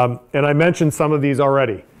 And I mentioned some of these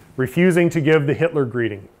already. Refusing to give the Hitler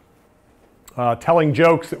greeting. Telling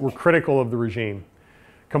jokes that were critical of the regime.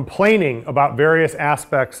 Complaining about various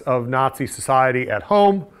aspects of Nazi society at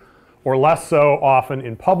home or less so often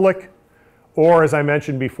in public, or as I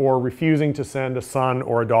mentioned before, refusing to send a son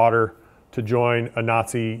or a daughter to join a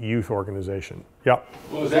Nazi youth organization. Yep.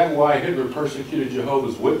 Well, is that why Hitler persecuted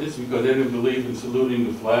Jehovah's Witnesses? Because they didn't believe in saluting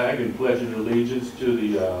the flag and pledging allegiance to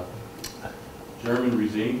the German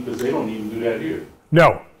regime? Because they don't even do that here.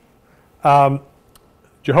 No.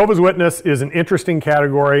 Jehovah's Witness is an interesting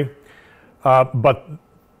category, but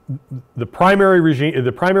the primary reason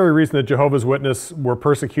that Jehovah's Witnesses were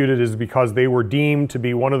persecuted is because they were deemed to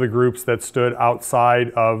be one of the groups that stood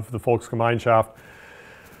outside of the Volksgemeinschaft,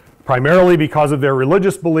 primarily because of their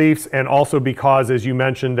religious beliefs and also because, as you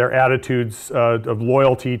mentioned, their attitudes of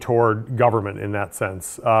loyalty toward government in that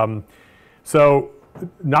sense. So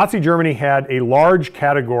Nazi Germany had a large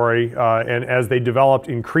category, and as they developed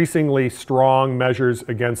increasingly strong measures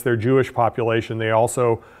against their Jewish population, they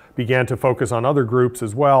also began to focus on other groups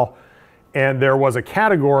as well. And there was a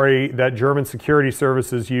category that German security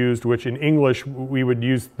services used, which in English we would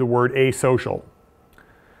use the word asocial.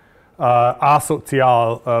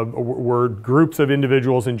 Asozial were groups of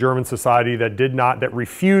individuals in German society that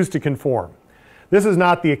refused to conform. This is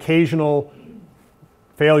not the occasional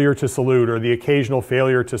failure to salute or the occasional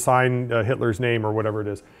failure to sign Hitler's name or whatever it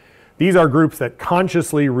is. These are groups that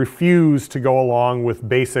consciously refuse to go along with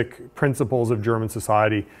basic principles of German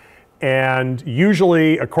society. And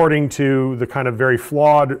usually, according to the kind of very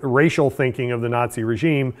flawed racial thinking of the Nazi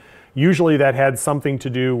regime, usually that had something to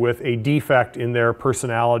do with a defect in their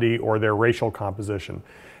personality or their racial composition.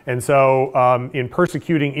 And so in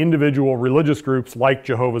persecuting individual religious groups like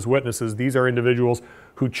Jehovah's Witnesses, these are individuals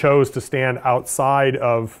who chose to stand outside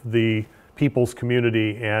of the people's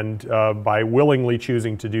community, and by willingly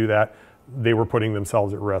choosing to do that, they were putting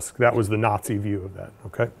themselves at risk. That was the Nazi view of that,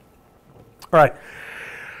 okay? All right,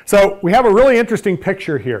 so we have a really interesting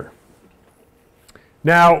picture here.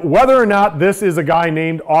 Now, whether or not this is a guy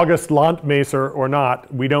named August Landmesser or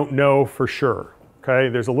not, we don't know for sure. Okay,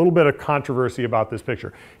 there's a little bit of controversy about this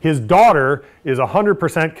picture. His daughter is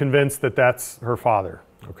 100% convinced that that's her father.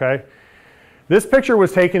 Okay, this picture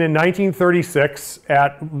was taken in 1936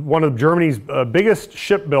 at one of Germany's biggest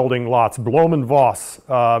shipbuilding lots, Blohm + Voss,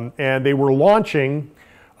 and they were launching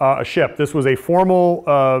a ship. This was a formal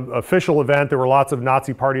official event. There were lots of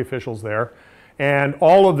Nazi Party officials there, and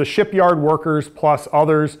all of the shipyard workers plus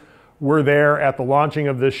others were there at the launching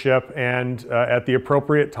of this ship, and at the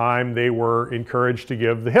appropriate time they were encouraged to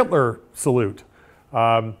give the Hitler salute.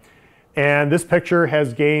 And this picture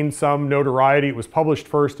has gained some notoriety. It was published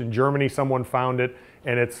first in Germany. Someone found it,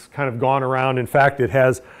 and it's kind of gone around. In fact, it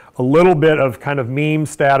has a little bit of kind of meme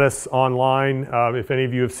status online, if any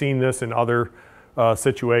of you have seen this in other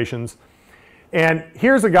situations. And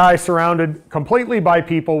here's a guy surrounded completely by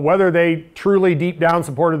people, whether they truly deep down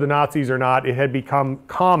supported the Nazis or not. It had become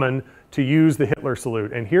common to use the Hitler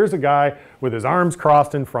salute. And here's a guy with his arms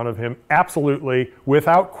crossed in front of him, absolutely,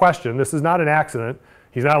 without question. This is not an accident.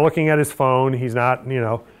 He's not looking at his phone. He's not, you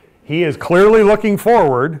know, he is clearly looking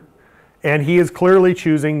forward, and he is clearly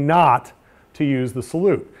choosing not to use the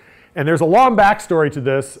salute. And there's a long backstory to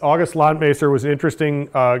this. August Landmesser was an interesting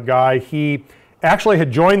guy. He actually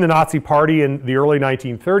had joined the Nazi Party in the early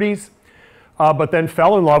 1930s, but then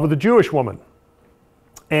fell in love with a Jewish woman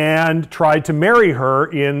and tried to marry her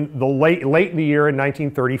in the late in the year in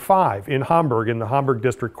 1935 in Hamburg, in the Hamburg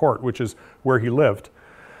District Court, which is where he lived.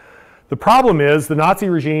 The problem is the Nazi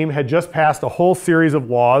regime had just passed a whole series of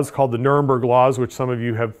laws called the Nuremberg Laws, which some of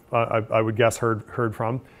you have, I would guess, heard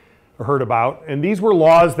about. And these were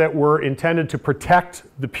laws that were intended to protect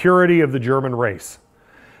the purity of the German race.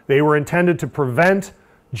 They were intended to prevent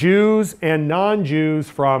Jews and non-Jews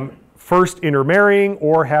from first intermarrying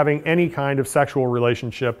or having any kind of sexual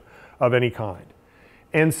relationship of any kind.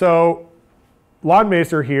 And so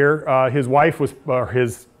Landmesser here, his wife was,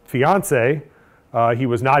 his fiancée, he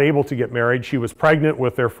was not able to get married. She was pregnant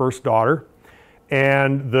with their first daughter,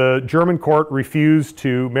 and the German court refused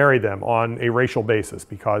to marry them on a racial basis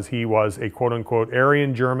because he was a quote-unquote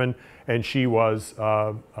Aryan German and she was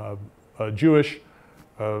Jewish.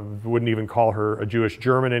 Wouldn't even call her a Jewish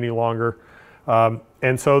German any longer.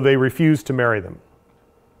 And so they refused to marry them.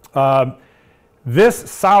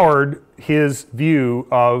 This soured his view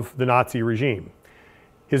of the Nazi regime.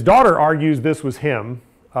 His daughter argues this was him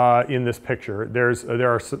in this picture.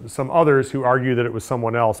 There are some others who argue that it was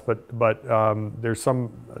someone else, but there's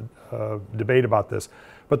some debate about this.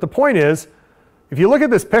 But the point is, if you look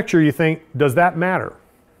at this picture, you think, does that matter?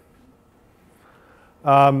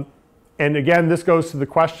 And again, this goes to the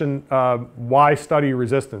question, why study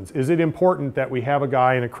resistance? Is it important that we have a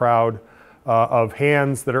guy in a crowd of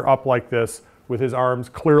hands that are up like this with his arms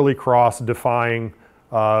clearly crossed, defying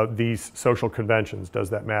these social conventions?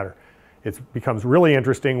 Does that matter? It becomes really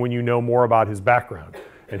interesting when you know more about his background.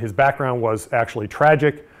 And his background was actually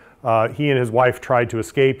tragic. He and his wife tried to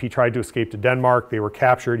escape. He tried to escape to Denmark. They were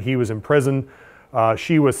captured. He was in prison.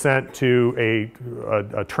 She was sent to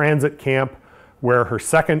a transit camp where her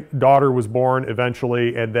second daughter was born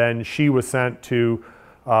eventually, and then she was sent to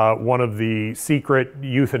one of the secret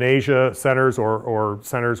euthanasia centers or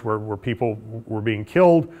centers where people were being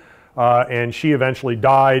killed, and she eventually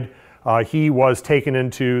died. He was taken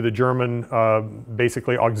into the German,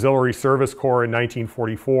 basically Auxiliary Service Corps in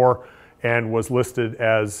 1944 and was listed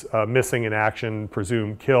as missing in action,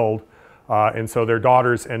 presumed killed. And so their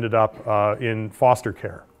daughters ended up in foster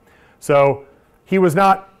care. So he was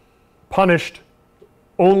not punished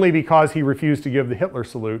only because he refused to give the Hitler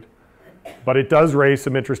salute, but it does raise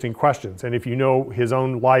some interesting questions. And if you know his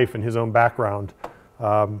own life and his own background,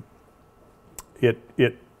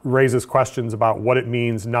 it raises questions about what it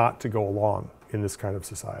means not to go along in this kind of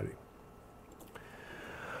society.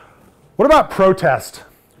 What about protest?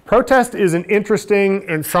 Protest is an interesting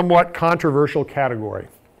and somewhat controversial category.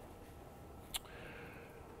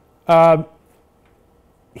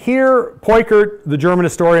 Here, Peukert, the German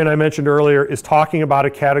historian I mentioned earlier, is talking about a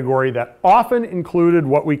category that often included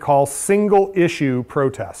what we call single-issue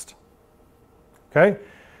protest. Okay?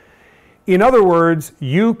 In other words,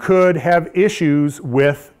 you could have issues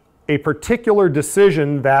with a particular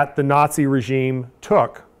decision that the Nazi regime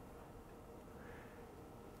took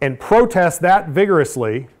and protest that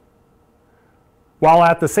vigorously while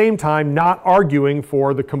at the same time not arguing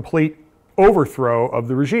for the complete overthrow of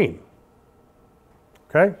the regime.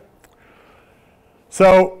 Okay?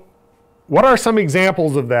 So, what are some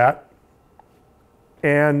examples of that,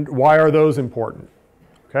 and why are those important?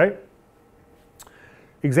 Okay?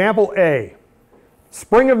 Example A.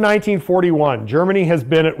 Spring of 1941. Germany has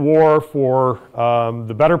been at war for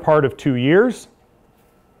the better part of 2 years.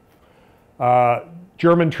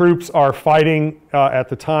 German troops are fighting at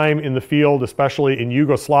the time in the field, especially in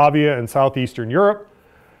Yugoslavia and southeastern Europe.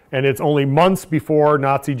 And it's only months before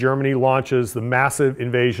Nazi Germany launches the massive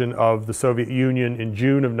invasion of the Soviet Union in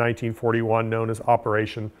June of 1941, known as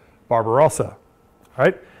Operation Barbarossa.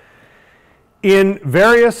 Right? In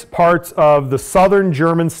various parts of the southern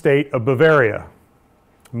German state of Bavaria,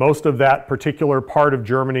 most of that particular part of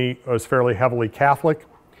Germany was fairly heavily Catholic,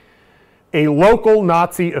 a local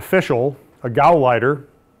Nazi official, a Gauleiter,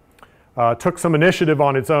 took some initiative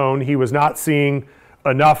on its own. He was not seeing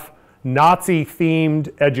enough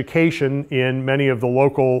Nazi-themed education in many of the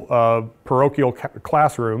local parochial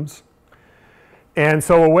classrooms. And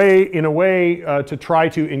so in a way to try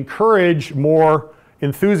to encourage more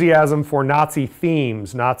enthusiasm for Nazi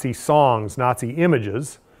themes, Nazi songs, Nazi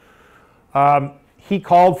images, he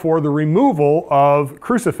called for the removal of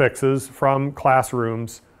crucifixes from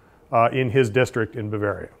classrooms in his district in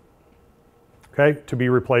Bavaria, okay, to be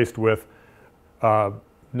replaced with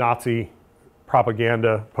Nazi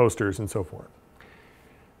propaganda posters and so forth.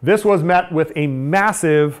 This was met with a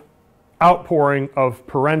massive outpouring of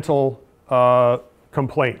parental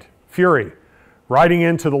complaint, fury, writing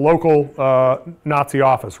into the local Nazi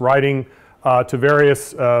office, writing to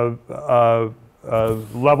various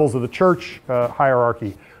levels of the church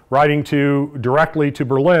hierarchy, writing directly to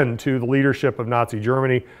Berlin, to the leadership of Nazi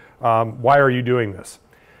Germany. Why are you doing this?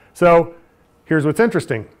 So here's what's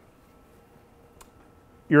interesting.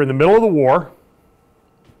 You're in the middle of the war.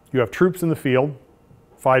 You have troops in the field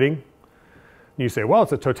fighting. And you say, well,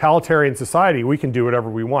 it's a totalitarian society. We can do whatever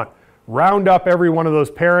we want. Round up every one of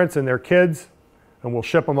those parents and their kids, and we'll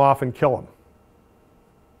ship them off and kill them.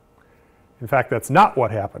 In fact, that's not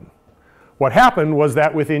what happened. What happened was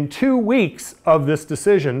that within 2 weeks of this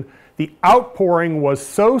decision, the outpouring was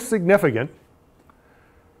so significant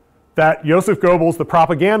that Joseph Goebbels, the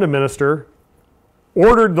propaganda minister,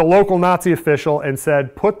 ordered the local Nazi official and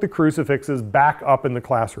said, put the crucifixes back up in the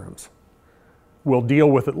classrooms. We'll deal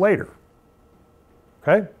with it later.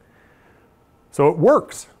 Okay? So it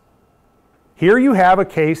works. Here you have a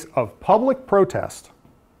case of public protest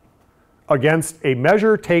against a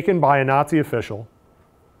measure taken by a Nazi official,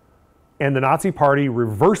 and the Nazi Party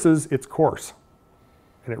reverses its course,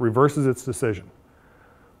 and it reverses its decision.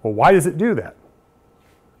 Well, why does it do that?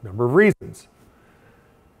 A number of reasons.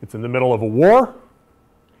 It's in the middle of a war.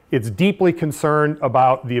 It's deeply concerned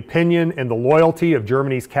about the opinion and the loyalty of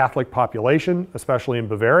Germany's Catholic population, especially in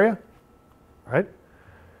Bavaria. Right?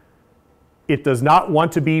 It does not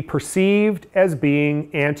want to be perceived as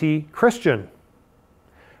being anti-Christian.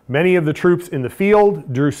 Many of the troops in the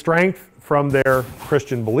field drew strength from their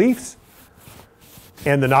Christian beliefs,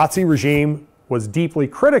 and the Nazi regime was deeply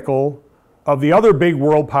critical of the other big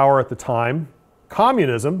world power at the time,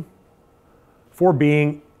 communism, for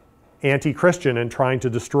being anti-Christian and trying to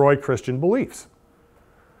destroy Christian beliefs.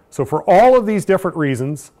 So for all of these different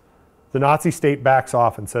reasons, the Nazi state backs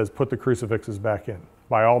off and says, put the crucifixes back in.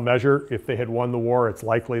 By all measure, if they had won the war, it's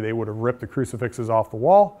likely they would have ripped the crucifixes off the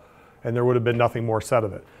wall and there would have been nothing more said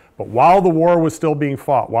of it. But while the war was still being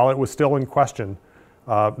fought, while it was still in question,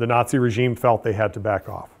 the Nazi regime felt they had to back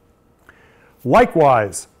off.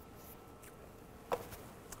 Likewise,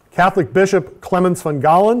 Catholic Bishop Clemens von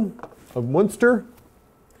Galen of Munster,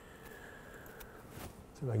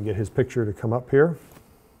 see if I can get his picture to come up here.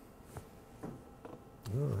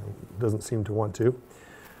 Oh, it doesn't seem to want to.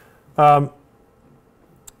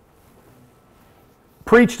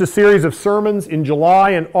 Preached a series of sermons in July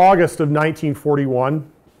and August of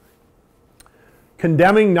 1941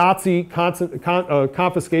 condemning Nazi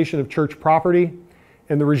confiscation of church property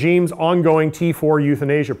and the regime's ongoing T4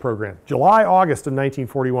 euthanasia program. July, August of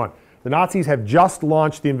 1941. The Nazis have just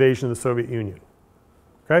launched the invasion of the Soviet Union.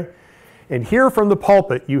 Okay? And here from the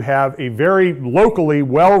pulpit, you have a very locally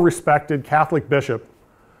well-respected Catholic bishop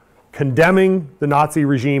condemning the Nazi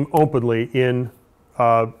regime openly in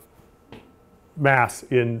Mass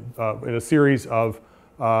in a series of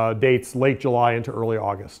dates late July into early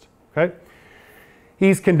August. Okay?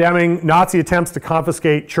 He's condemning Nazi attempts to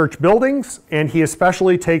confiscate church buildings, and he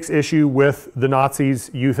especially takes issue with the Nazis'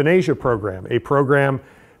 euthanasia program, a program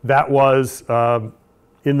that was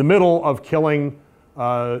in the middle of killing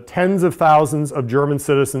tens of thousands of German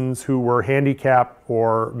citizens who were handicapped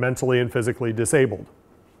or mentally and physically disabled.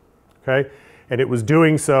 Okay? And it was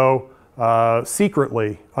doing so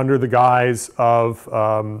secretly under the guise of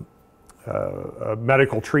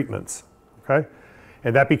medical treatments. Okay?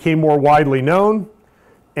 And that became more widely known,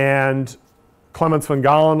 and Clemens von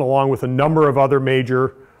Galen, along with a number of other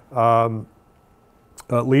major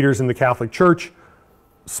leaders in the Catholic Church,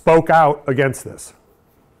 spoke out against this.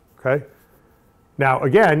 Okay? Now,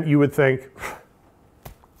 again, you would think,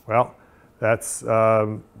 well, that's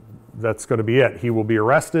going to be it. He will be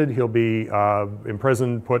arrested, he'll be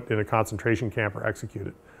imprisoned, put in a concentration camp, or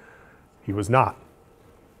executed. He was not.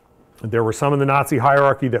 There were some in the Nazi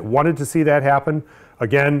hierarchy that wanted to see that happen.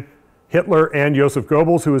 Again, Hitler and Joseph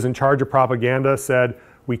Goebbels, who was in charge of propaganda, said,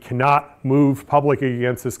 we cannot move publicly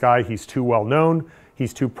against this guy. He's too well known.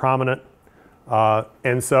 He's too prominent.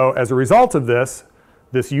 And so as a result of this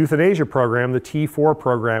euthanasia program, the T4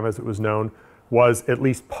 program as it was known, was at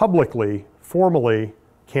least publicly, formally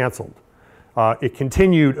canceled. It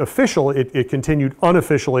continued it continued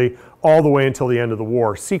unofficially all the way until the end of the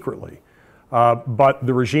war, secretly. But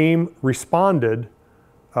the regime responded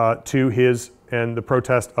to his and the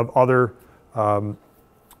protest of other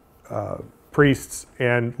priests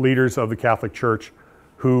and leaders of the Catholic Church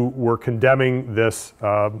who were condemning this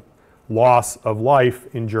loss of life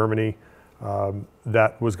in Germany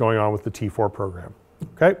that was going on with the T4 program.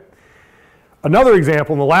 Okay? Another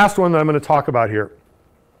example, and the last one that I'm going to talk about here.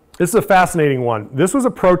 This is a fascinating one. This was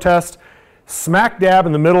a protest smack dab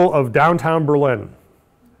in the middle of downtown Berlin,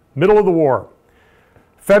 middle of the war.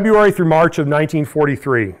 February through March of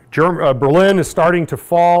 1943. Berlin is starting to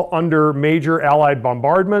fall under major Allied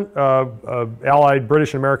bombardment. Allied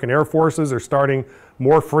British and American Air Forces are starting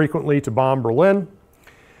more frequently to bomb Berlin.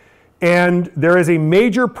 And there is a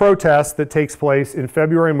major protest that takes place in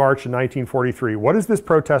February and March of 1943. What is this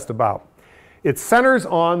protest about? It centers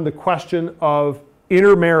on the question of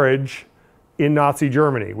intermarriage in Nazi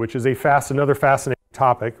Germany, which is another fascinating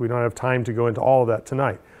topic. We don't have time to go into all of that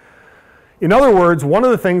tonight. In other words, one of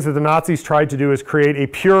the things that the Nazis tried to do is create a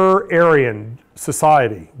pure Aryan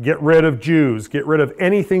society, get rid of Jews, get rid of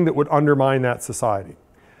anything that would undermine that society.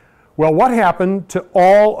 Well, what happened to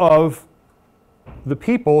all of the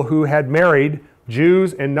people who had married,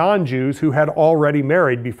 Jews and non-Jews, who had already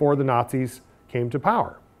married before the Nazis came to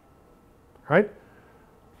power? Right?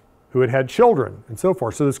 Who had had children and so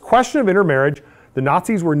forth. So this question of intermarriage, the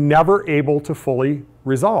Nazis were never able to fully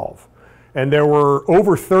resolve. And there were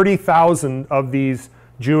over 30,000 of these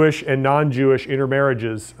Jewish and non-Jewish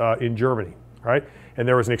intermarriages in Germany, right? And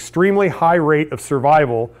there was an extremely high rate of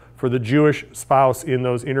survival for the Jewish spouse in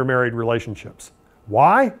those intermarried relationships.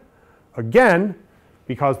 Why? Again,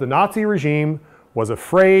 because the Nazi regime was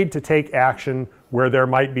afraid to take action where there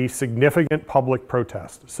might be significant public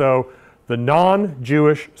protest. So the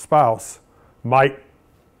non-Jewish spouse might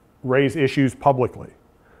raise issues publicly.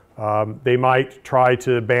 They might try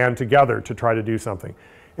to band together to try to do something.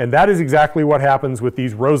 And that is exactly what happens with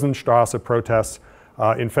these Rosenstrasse protests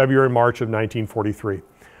in February and March of 1943.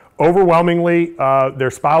 Overwhelmingly,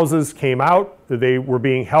 their spouses came out. They were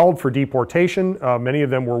being held for deportation. Many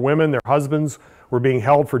of them were women. Their husbands were being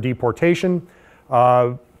held for deportation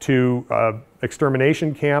to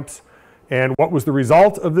extermination camps. And what was the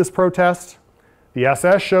result of this protest? The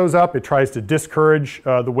SS shows up. It tries to discourage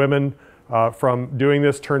the women from doing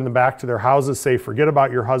this, turn them back to their houses, say, forget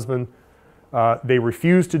about your husband. They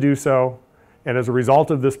refuse to do so. And as a result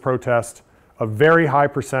of this protest, a very high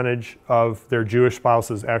percentage of their Jewish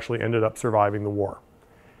spouses actually ended up surviving the war.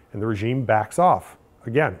 And the regime backs off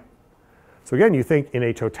again. So again, you think in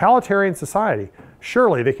a totalitarian society,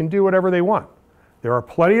 surely they can do whatever they want. There are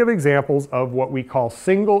plenty of examples of what we call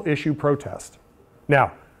single issue protest.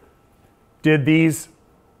 Now, did these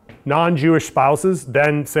non-Jewish spouses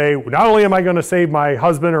then say, not only am I going to save my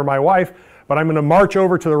husband or my wife, but I'm going to march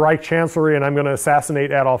over to the Reich Chancellery and I'm going to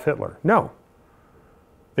assassinate Adolf Hitler? No.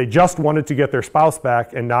 They just wanted to get their spouse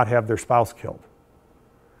back and not have their spouse killed.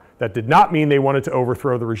 That did not mean they wanted to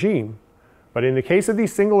overthrow the regime, but in the case of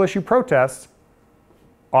these single issue protests,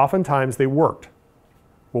 oftentimes they worked.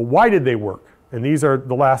 Well, why did they work? And these are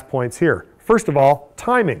the last points here. First of all,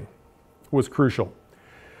 timing was crucial.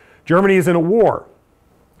 Germany is in a war.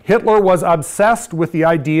 Hitler was obsessed with the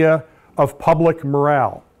idea of public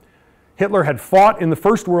morale. Hitler had fought in the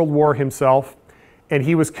First World War himself, and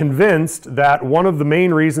he was convinced that one of the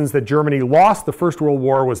main reasons that Germany lost the First World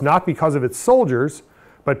War was not because of its soldiers,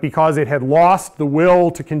 but because it had lost the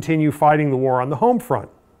will to continue fighting the war on the home front.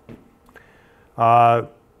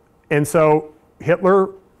 And so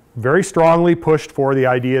Hitler very strongly pushed for the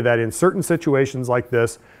idea that in certain situations like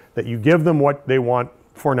this, that you give them what they want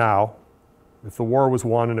for now. If the war was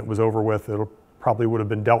won and it was over with, it probably would have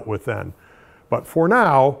been dealt with then. But for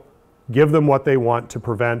now, give them what they want to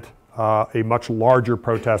prevent a much larger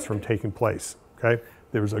protest from taking place. Okay?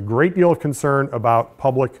 There was a great deal of concern about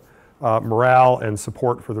public morale and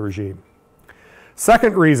support for the regime.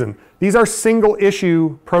 Second reason, these are single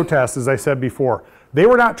issue protests, as I said before. They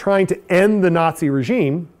were not trying to end the Nazi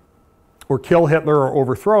regime or kill Hitler or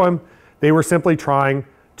overthrow him. They were simply trying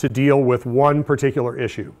to deal with one particular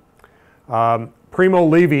issue. Primo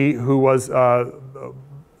Levi, who was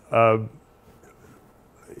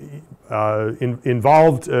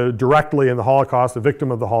involved directly in the Holocaust, a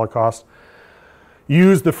victim of the Holocaust,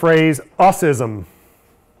 used the phrase usism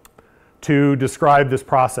to describe this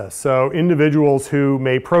process. So individuals who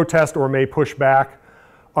may protest or may push back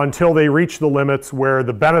until they reach the limits where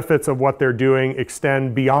the benefits of what they're doing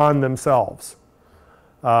extend beyond themselves.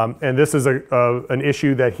 And this is an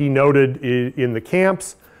issue that he noted in the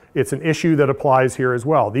camps. It's an issue that applies here as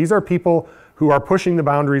well. These are people who are pushing the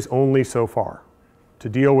boundaries only so far to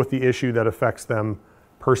deal with the issue that affects them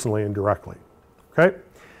personally and directly. Okay?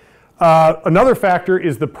 Another factor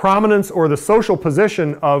is the prominence or the social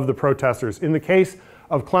position of the protesters. In the case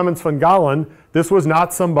of Clemens von Galen, this was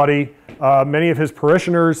not somebody, many of his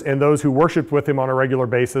parishioners and those who worshiped with him on a regular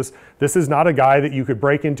basis, this is not a guy that you could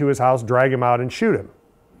break into his house, drag him out, and shoot him.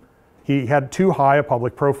 He had too high a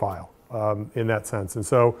public profile in that sense. And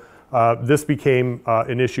so this became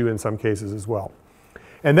an issue in some cases as well.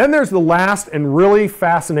 And then there's the last and really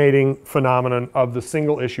fascinating phenomenon of the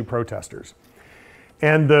single issue protesters.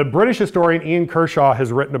 And the British historian Ian Kershaw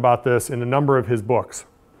has written about this in a number of his books.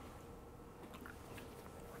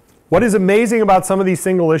 What is amazing about some of these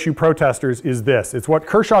single issue protesters is this. It's what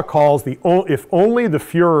Kershaw calls the if only the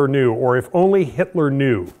Führer knew, or if only Hitler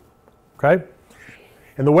knew. Okay?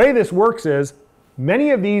 And the way this works is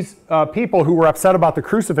many of these people who were upset about the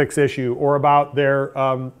crucifix issue or about their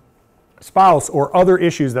spouse or other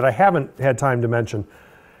issues that I haven't had time to mention,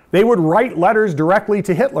 they would write letters directly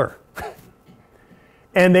to Hitler.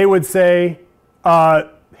 And they would say,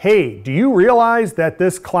 hey, do you realize that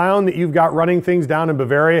this clown that you've got running things down in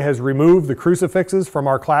Bavaria has removed the crucifixes from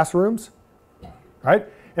our classrooms? Right?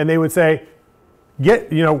 And they would say,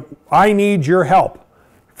 I need your help.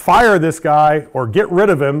 Fire this guy or get rid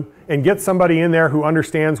of him and get somebody in there who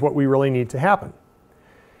understands what we really need to happen.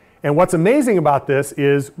 And what's amazing about this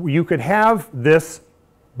is you could have this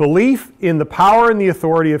belief in the power and the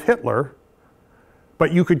authority of Hitler,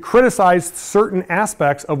 but you could criticize certain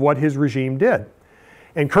aspects of what his regime did.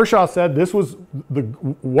 And Kershaw said this was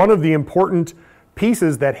one of the important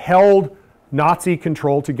pieces that held Nazi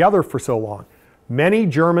control together for so long. Many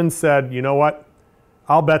Germans said, you know what,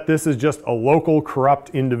 I'll bet this is just a local corrupt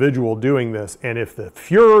individual doing this. And if the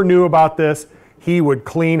Führer knew about this, he would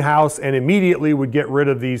clean house and immediately would get rid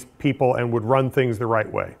of these people and would run things the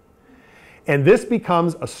right way. And this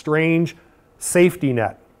becomes a strange safety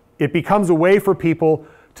net. It becomes a way for people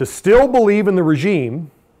to still believe in the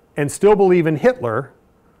regime and still believe in Hitler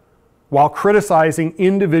while criticizing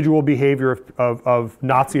individual behavior of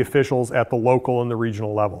Nazi officials at the local and the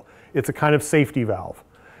regional level. It's a kind of safety valve.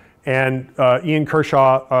 And Ian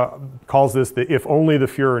Kershaw calls this the if only the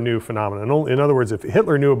Führer knew phenomenon. In other words, if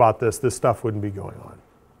Hitler knew about this, this stuff wouldn't be going on.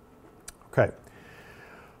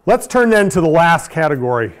 Let's turn then to the last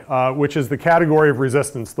category, which is the category of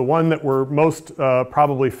resistance, the one that we're most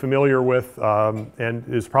probably familiar with and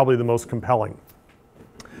is probably the most compelling.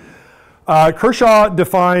 Detlef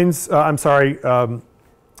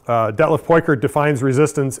Peukert defines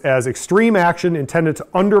resistance as extreme action intended to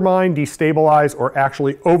undermine, destabilize, or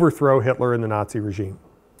actually overthrow Hitler and the Nazi regime.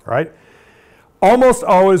 All right? Almost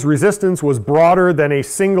always resistance was broader than a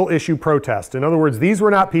single issue protest. In other words, these were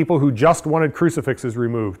not people who just wanted crucifixes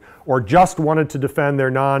removed or just wanted to defend their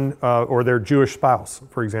or their Jewish spouse,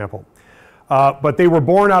 for example. But they were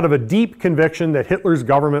born out of a deep conviction that Hitler's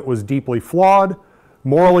government was deeply flawed,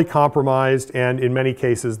 morally compromised, and in many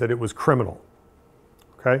cases that it was criminal.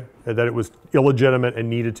 Okay? That it was illegitimate and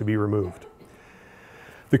needed to be removed.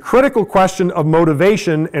 The critical question of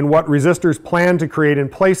motivation and what resistors planned to create in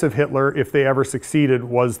place of Hitler if they ever succeeded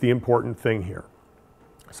was the important thing here.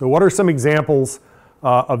 So what are some examples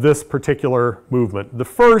of this particular movement? The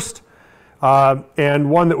first, and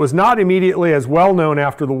one that was not immediately as well known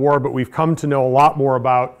after the war, but we've come to know a lot more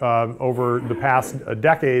about over the past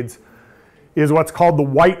decades, is what's called the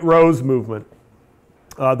White Rose movement.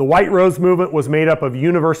 The White Rose movement was made up of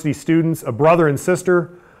university students, a brother and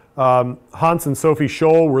sister. Hans and Sophie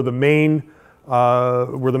Scholl were the main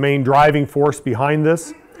driving force behind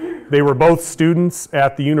this. They were both students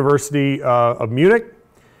at the University of Munich,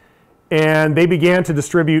 and they began to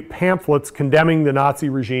distribute pamphlets condemning the Nazi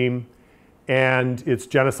regime and its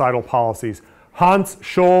genocidal policies. Hans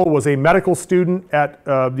Scholl was a medical student at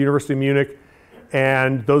the University of Munich,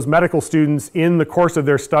 and those medical students, in the course of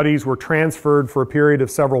their studies, were transferred for a period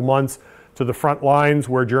of several months to the front lines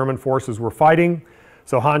where German forces were fighting.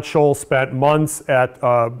 So Hans Scholl spent months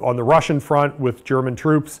on the Russian front with German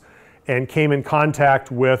troops and came in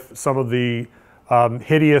contact with some of the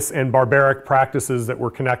hideous and barbaric practices that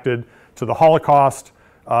were connected to the Holocaust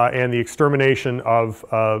and the extermination of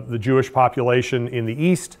the Jewish population in the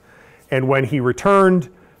East. And when he returned,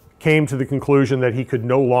 came to the conclusion that he could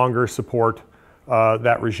no longer support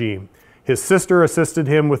that regime. His sister assisted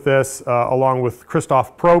him with this, along with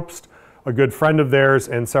Christoph Probst, a good friend of theirs,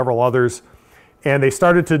 and several others. And they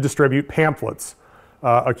started to distribute pamphlets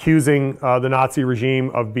accusing the Nazi regime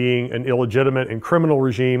of being an illegitimate and criminal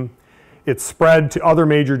regime. It spread to other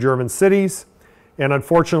major German cities. And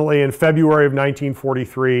unfortunately, in February of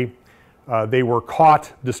 1943, they were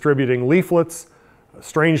caught distributing leaflets,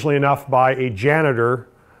 strangely enough, by a janitor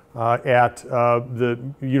at the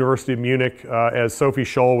University of Munich as Sophie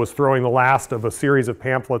Scholl was throwing the last of a series of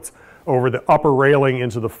pamphlets over the upper railing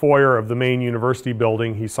into the foyer of the main university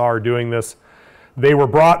building. He saw her doing this. They were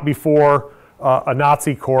brought before a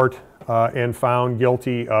Nazi court and found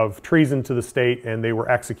guilty of treason to the state, and they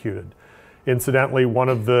were executed. Incidentally, one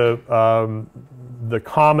of the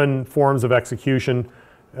common forms of execution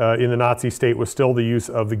in the Nazi state was still the use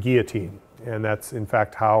of the guillotine, and that's in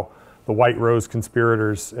fact how the White Rose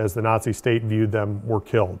conspirators, as the Nazi state viewed them, were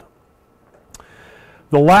killed.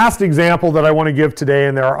 The last example that I want to give today,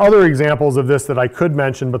 and there are other examples of this that I could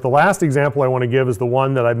mention, but the last example I want to give is the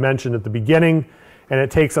one that I mentioned at the beginning, and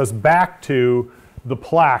it takes us back to the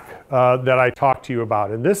plaque that I talked to you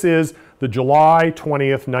about. And this is the July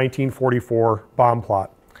 20th, 1944 bomb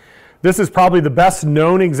plot. This is probably the best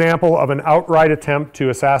known example of an outright attempt to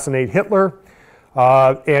assassinate Hitler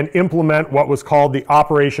and implement what was called the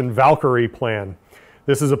Operation Valkyrie plan.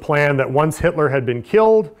 This is a plan that once Hitler had been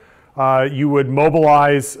killed, you would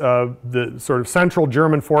mobilize the sort of central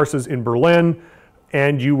German forces in Berlin,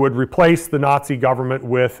 and you would replace the Nazi government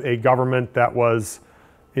with a government that was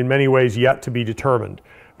in many ways yet to be determined.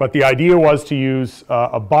 But the idea was to use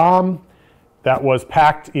a bomb that was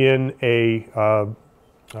packed in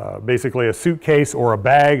basically a suitcase or a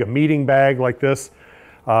bag, a meeting bag like this.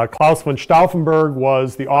 Klaus von Stauffenberg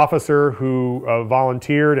was the officer who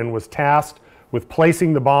volunteered and was tasked with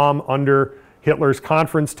placing the bomb under Hitler's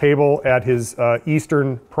conference table at his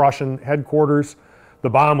Eastern Prussian headquarters. The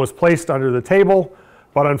bomb was placed under the table,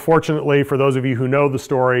 but unfortunately, for those of you who know the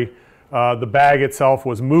story, the bag itself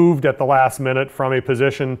was moved at the last minute from a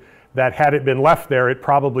position that, had it been left there, it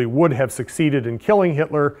probably would have succeeded in killing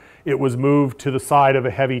Hitler. It was moved to the side of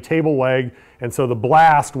a heavy table leg, and so the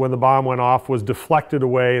blast, when the bomb went off, was deflected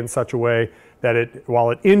away in such a way that while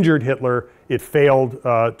it injured Hitler, it failed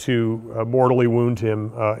to mortally wound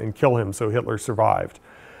him and kill him, so Hitler survived.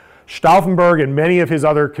 Stauffenberg and many of his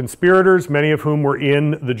other conspirators, many of whom were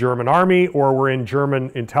in the German army or were in German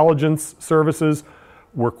intelligence services,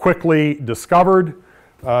 were quickly discovered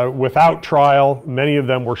without trial. Many of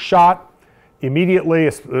them were shot immediately,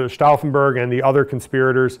 Stauffenberg and the other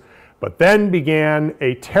conspirators, but then began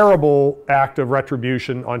a terrible act of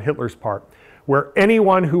retribution on Hitler's part. where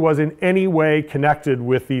anyone who was in any way connected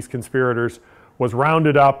with these conspirators was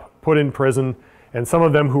rounded up, put in prison, and some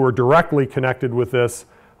of them who were directly connected with this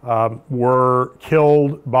were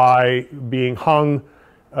killed by being hung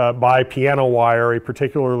by piano wire, a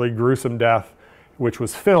particularly gruesome death, which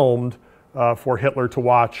was filmed for Hitler to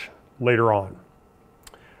watch later on.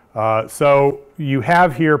 So you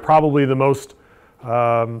have here probably the most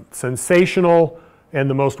sensational and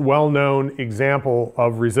the most well-known example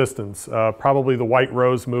of resistance, probably the White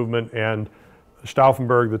Rose movement and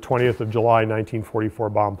Stauffenberg, the 20th of July, 1944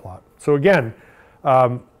 bomb plot. So again,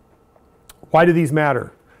 why do these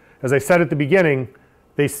matter? As I said at the beginning,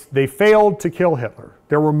 they failed to kill Hitler.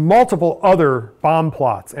 There were multiple other bomb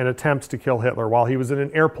plots and attempts to kill Hitler while he was in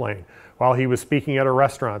an airplane, while he was speaking at a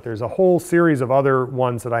restaurant. There's a whole series of other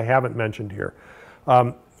ones that I haven't mentioned here.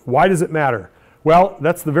 Why does it matter? Well,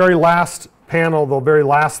 that's the very last panel, the very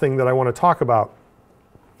last thing that I want to talk about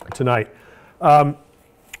tonight. And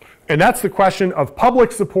that's the question of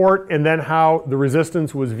public support and then how the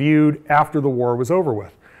resistance was viewed after the war was over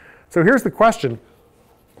with. So here's the question.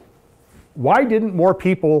 Why didn't more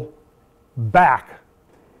people back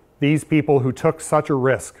these people who took such a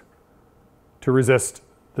risk to resist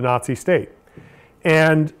the Nazi state?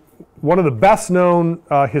 And one of the best known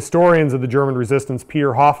historians of the German resistance,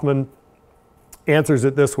 Peter Hoffmann, answers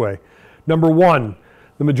it this way. Number one,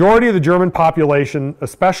 the majority of the German population,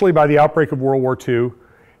 especially by the outbreak of World War II,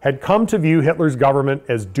 had come to view Hitler's government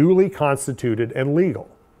as duly constituted and legal.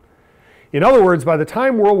 In other words, by the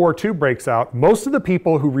time World War II breaks out, most of the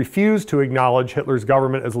people who refused to acknowledge Hitler's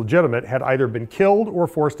government as legitimate had either been killed or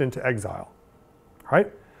forced into exile.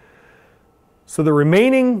 Right? So the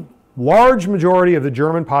remaining large majority of the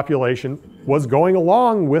German population was going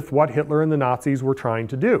along with what Hitler and the Nazis were trying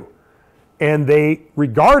to do. And they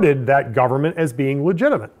regarded that government as being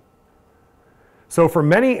legitimate. So for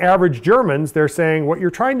many average Germans, they're saying what you're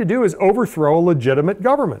trying to do is overthrow a legitimate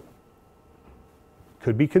government.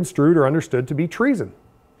 Could be construed or understood to be treason.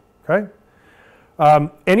 Okay?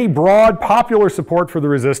 Any broad popular support for the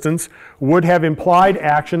resistance would have implied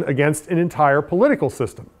action against an entire political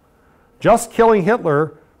system. Just killing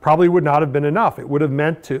Hitler probably would not have been enough. It would have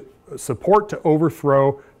meant to support to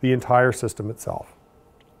overthrow the entire system itself.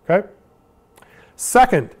 Okay?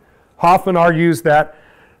 Second, Hoffmann argues that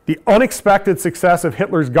the unexpected success of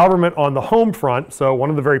Hitler's government on the home front, so one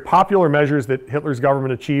of the very popular measures that Hitler's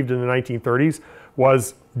government achieved in the 1930s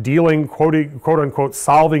was dealing, quote unquote,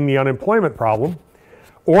 solving the unemployment problem,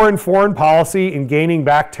 or in foreign policy in gaining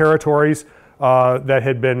back territories that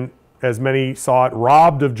had been, as many saw it,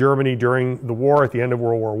 robbed of Germany during the war at the end of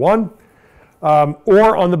World War I,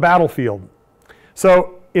 or on the battlefield.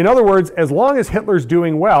 So, in other words, as long as Hitler's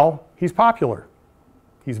doing well, he's popular.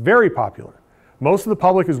 He's very popular. Most of the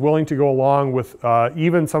public is willing to go along with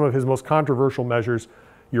even some of his most controversial measures.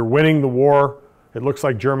 You're winning the war. It looks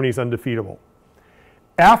like Germany's undefeatable.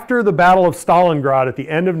 After the Battle of Stalingrad at the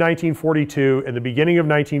end of 1942 and the beginning of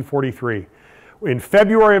 1943, in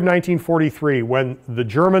February of 1943, when the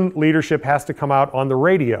German leadership has to come out on the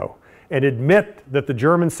radio and admit that the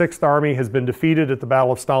German 6th Army has been defeated at the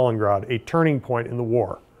Battle of Stalingrad, a turning point in the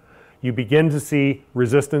war, you begin to see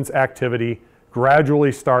resistance activity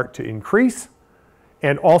gradually start to increase,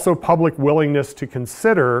 and also public willingness to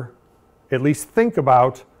consider, at least think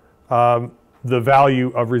about, the value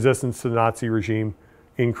of resistance to the Nazi regime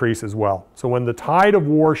increase as well. So when the tide of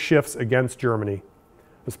war shifts against Germany,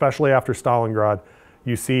 especially after Stalingrad,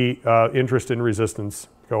 you see interest in resistance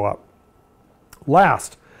go up.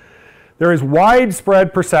 Last, there is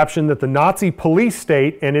widespread perception that the Nazi police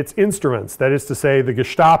state and its instruments, that is to say the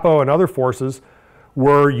Gestapo and other forces,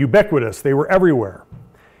 were ubiquitous. They were everywhere.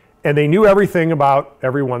 And they knew everything about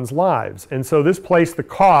everyone's lives. And so this placed the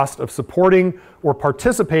cost of supporting or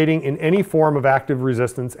participating in any form of active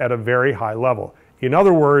resistance at a very high level. In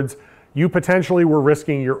other words, you potentially were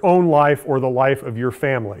risking your own life or the life of your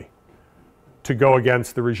family to go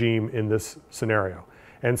against the regime in this scenario.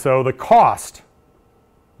 And so the cost-benefit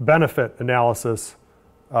analysis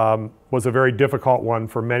was a very difficult one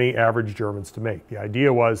for many average Germans to make. The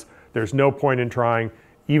idea was there's no point in trying.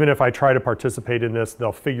 Even if I try to participate in this,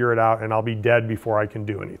 they'll figure it out and I'll be dead before I can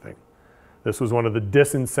do anything. This was one of the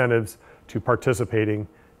disincentives to participating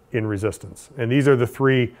in resistance. And these are the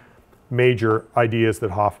three major ideas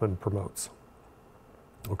that Hoffmann promotes.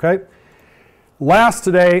 Okay? Last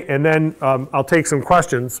today, and then I'll take some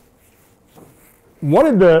questions. What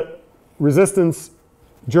did the resistance,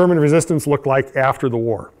 German resistance, look like after the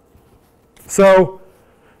war? So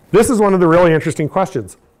this is one of the really interesting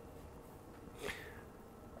questions.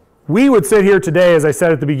 We would sit here today, as I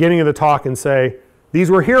said at the beginning of the talk, and say, these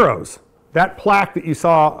were heroes. that plaque that you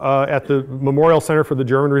saw at the Memorial Center for the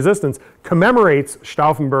German Resistance commemorates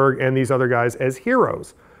Stauffenberg and these other guys as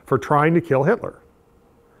heroes for trying to kill Hitler.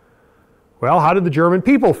 Well, how did the German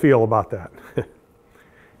people feel about that?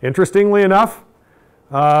 Interestingly enough,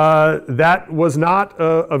 that was not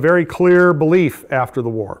a very clear belief after the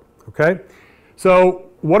war, okay? So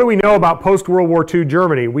what do we know about post-World War II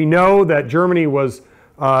Germany? We know that Germany was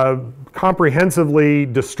comprehensively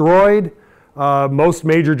destroyed. Most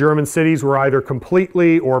major German cities were either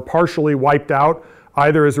completely or partially wiped out,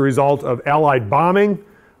 either as a result of Allied bombing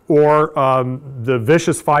or the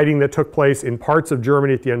vicious fighting that took place in parts of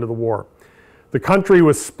Germany at the end of the war. The country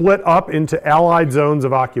was split up into Allied zones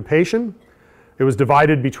of occupation. It was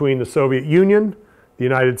divided between the Soviet Union, the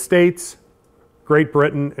United States, Great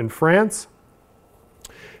Britain, and France.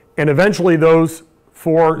 And eventually those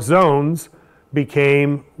 4 zones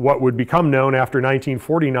became what would become known after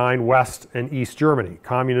 1949 West and East Germany,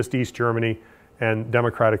 Communist East Germany and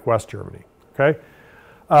Democratic West Germany, okay?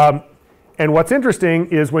 And what's interesting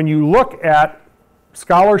is when you look at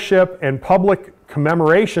scholarship and public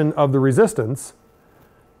commemoration of the resistance,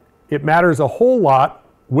 it matters a whole lot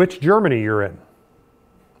which Germany you're in,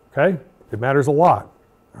 okay? It matters a lot,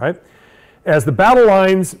 right? As the battle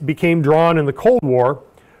lines became drawn in the Cold War,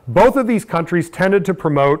 both of these countries tended to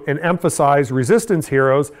promote and emphasize resistance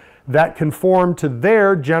heroes that conformed to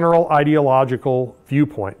their general ideological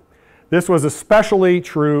viewpoint. This was especially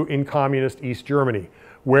true in communist East Germany,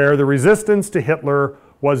 where the resistance to Hitler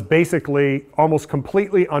was basically almost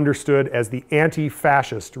completely understood as the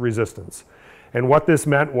anti-fascist resistance. And what this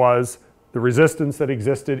meant was the resistance that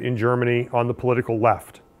existed in Germany on the political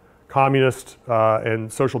left, communist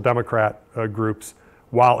and social democrat groups,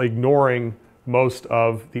 while ignoring most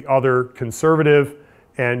of the other conservative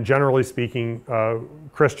and, generally speaking,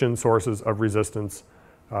 Christian sources of resistance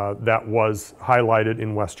that was highlighted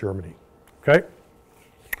in West Germany. Okay?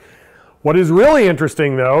 What is really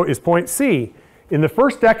interesting, though, is point C. In the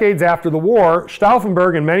first decades after the war,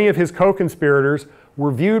 Stauffenberg and many of his co-conspirators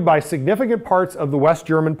were viewed by significant parts of the West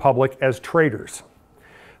German public as traitors.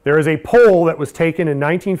 There is a poll that was taken in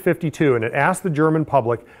 1952, and it asked the German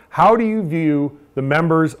public, how do you view the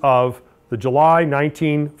members of the July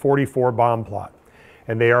 1944 bomb plot?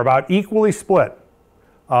 And they are about equally split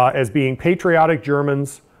as being patriotic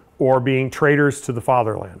Germans or being traitors to the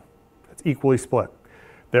fatherland. It's equally split.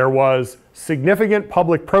 There was significant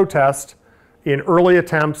public protest in early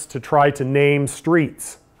attempts to try to name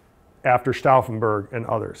streets after Stauffenberg and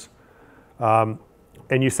others. And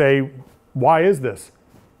you say, why is this?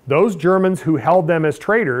 Those Germans who held them as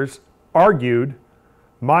traitors argued,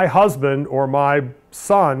 my husband or my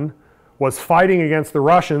son was fighting against the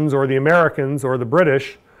Russians or the Americans or the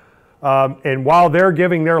British, and while they're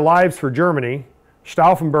giving their lives for Germany,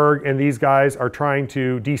 Stauffenberg and these guys are trying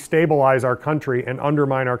to destabilize our country and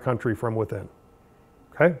undermine our country from within.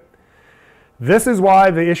 Okay? This is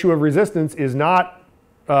why the issue of resistance is not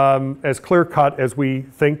as clear-cut as we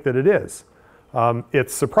think that it is.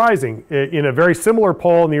 It's surprising. In a very similar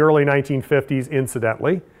poll in the early 1950s,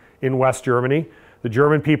 incidentally, in West Germany, the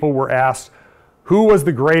German people were asked, who was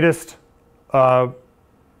the greatest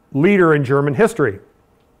leader in German history?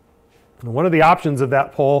 And one of the options of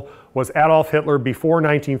that poll was Adolf Hitler before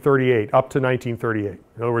 1938, up to 1938. In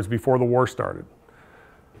other words, before the war started.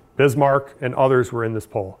 Bismarck and others were in this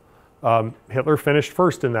poll. Hitler finished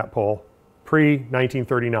first in that poll,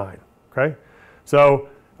 pre-1939, okay? So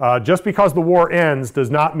just because the war ends does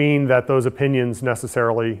not mean that those opinions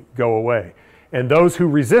necessarily go away. And those who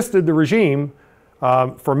resisted the regime,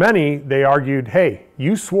 for many, they argued, hey,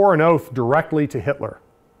 you swore an oath directly to Hitler,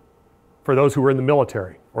 for those who were in the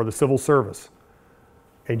military or the civil service,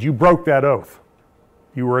 and you broke that oath.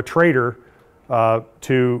 You were a traitor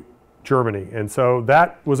to Germany. And so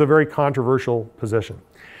that was a very controversial position.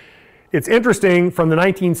 It's interesting, from the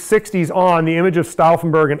 1960s on, the image of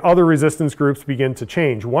Stauffenberg and other resistance groups begin to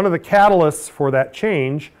change. One of the catalysts for that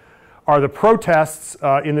change are the protests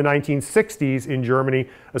in the 1960s in Germany,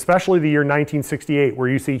 especially the year 1968, where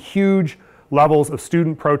you see huge levels of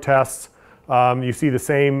student protests. You see the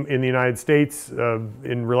same in the United States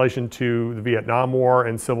in relation to the Vietnam War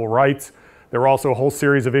and civil rights. There were also a whole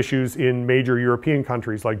series of issues in major European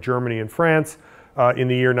countries like Germany and France in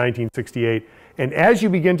the year 1968. And as you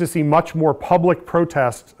begin to see much more public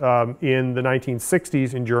protest in the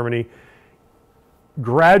 1960s in Germany,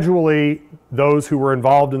 gradually those who were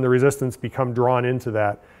involved in the resistance become drawn into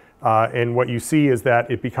that. And what you see is that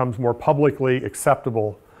it becomes more publicly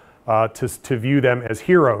acceptable to view them as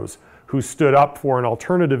heroes who stood up for an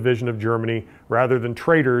alternative vision of Germany rather than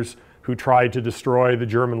traitors who tried to destroy the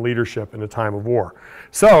German leadership in a time of war.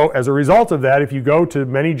 So as a result of that, if you go to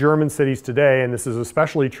many German cities today, and this is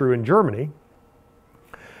especially true in Germany,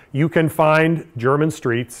 you can find German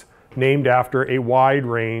streets named after a wide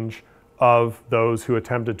range of those who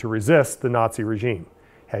attempted to resist the Nazi regime.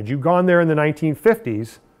 Had you gone there in the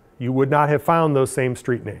 1950s, you would not have found those same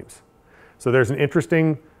street names. So there's an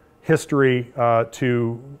interesting history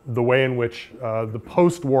to the way in which the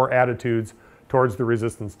post-war attitudes towards the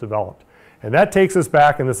resistance developed. And that takes us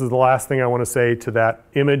back, and this is the last thing I want to say, to that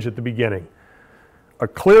image at the beginning. A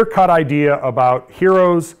clear-cut idea about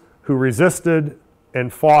heroes who resisted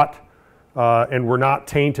and fought and were not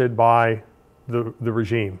tainted by the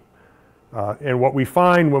regime. And what we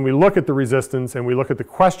find when we look at the resistance and we look at the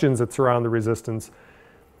questions that surround the resistance,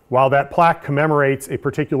 while that plaque commemorates a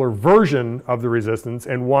particular version of the resistance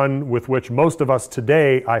and one with which most of us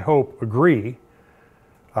today, I hope, agree,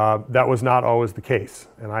 that was not always the case.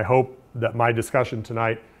 And I hope that my discussion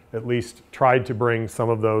tonight at least tried to bring some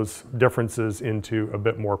of those differences into a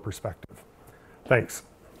bit more perspective. Thanks.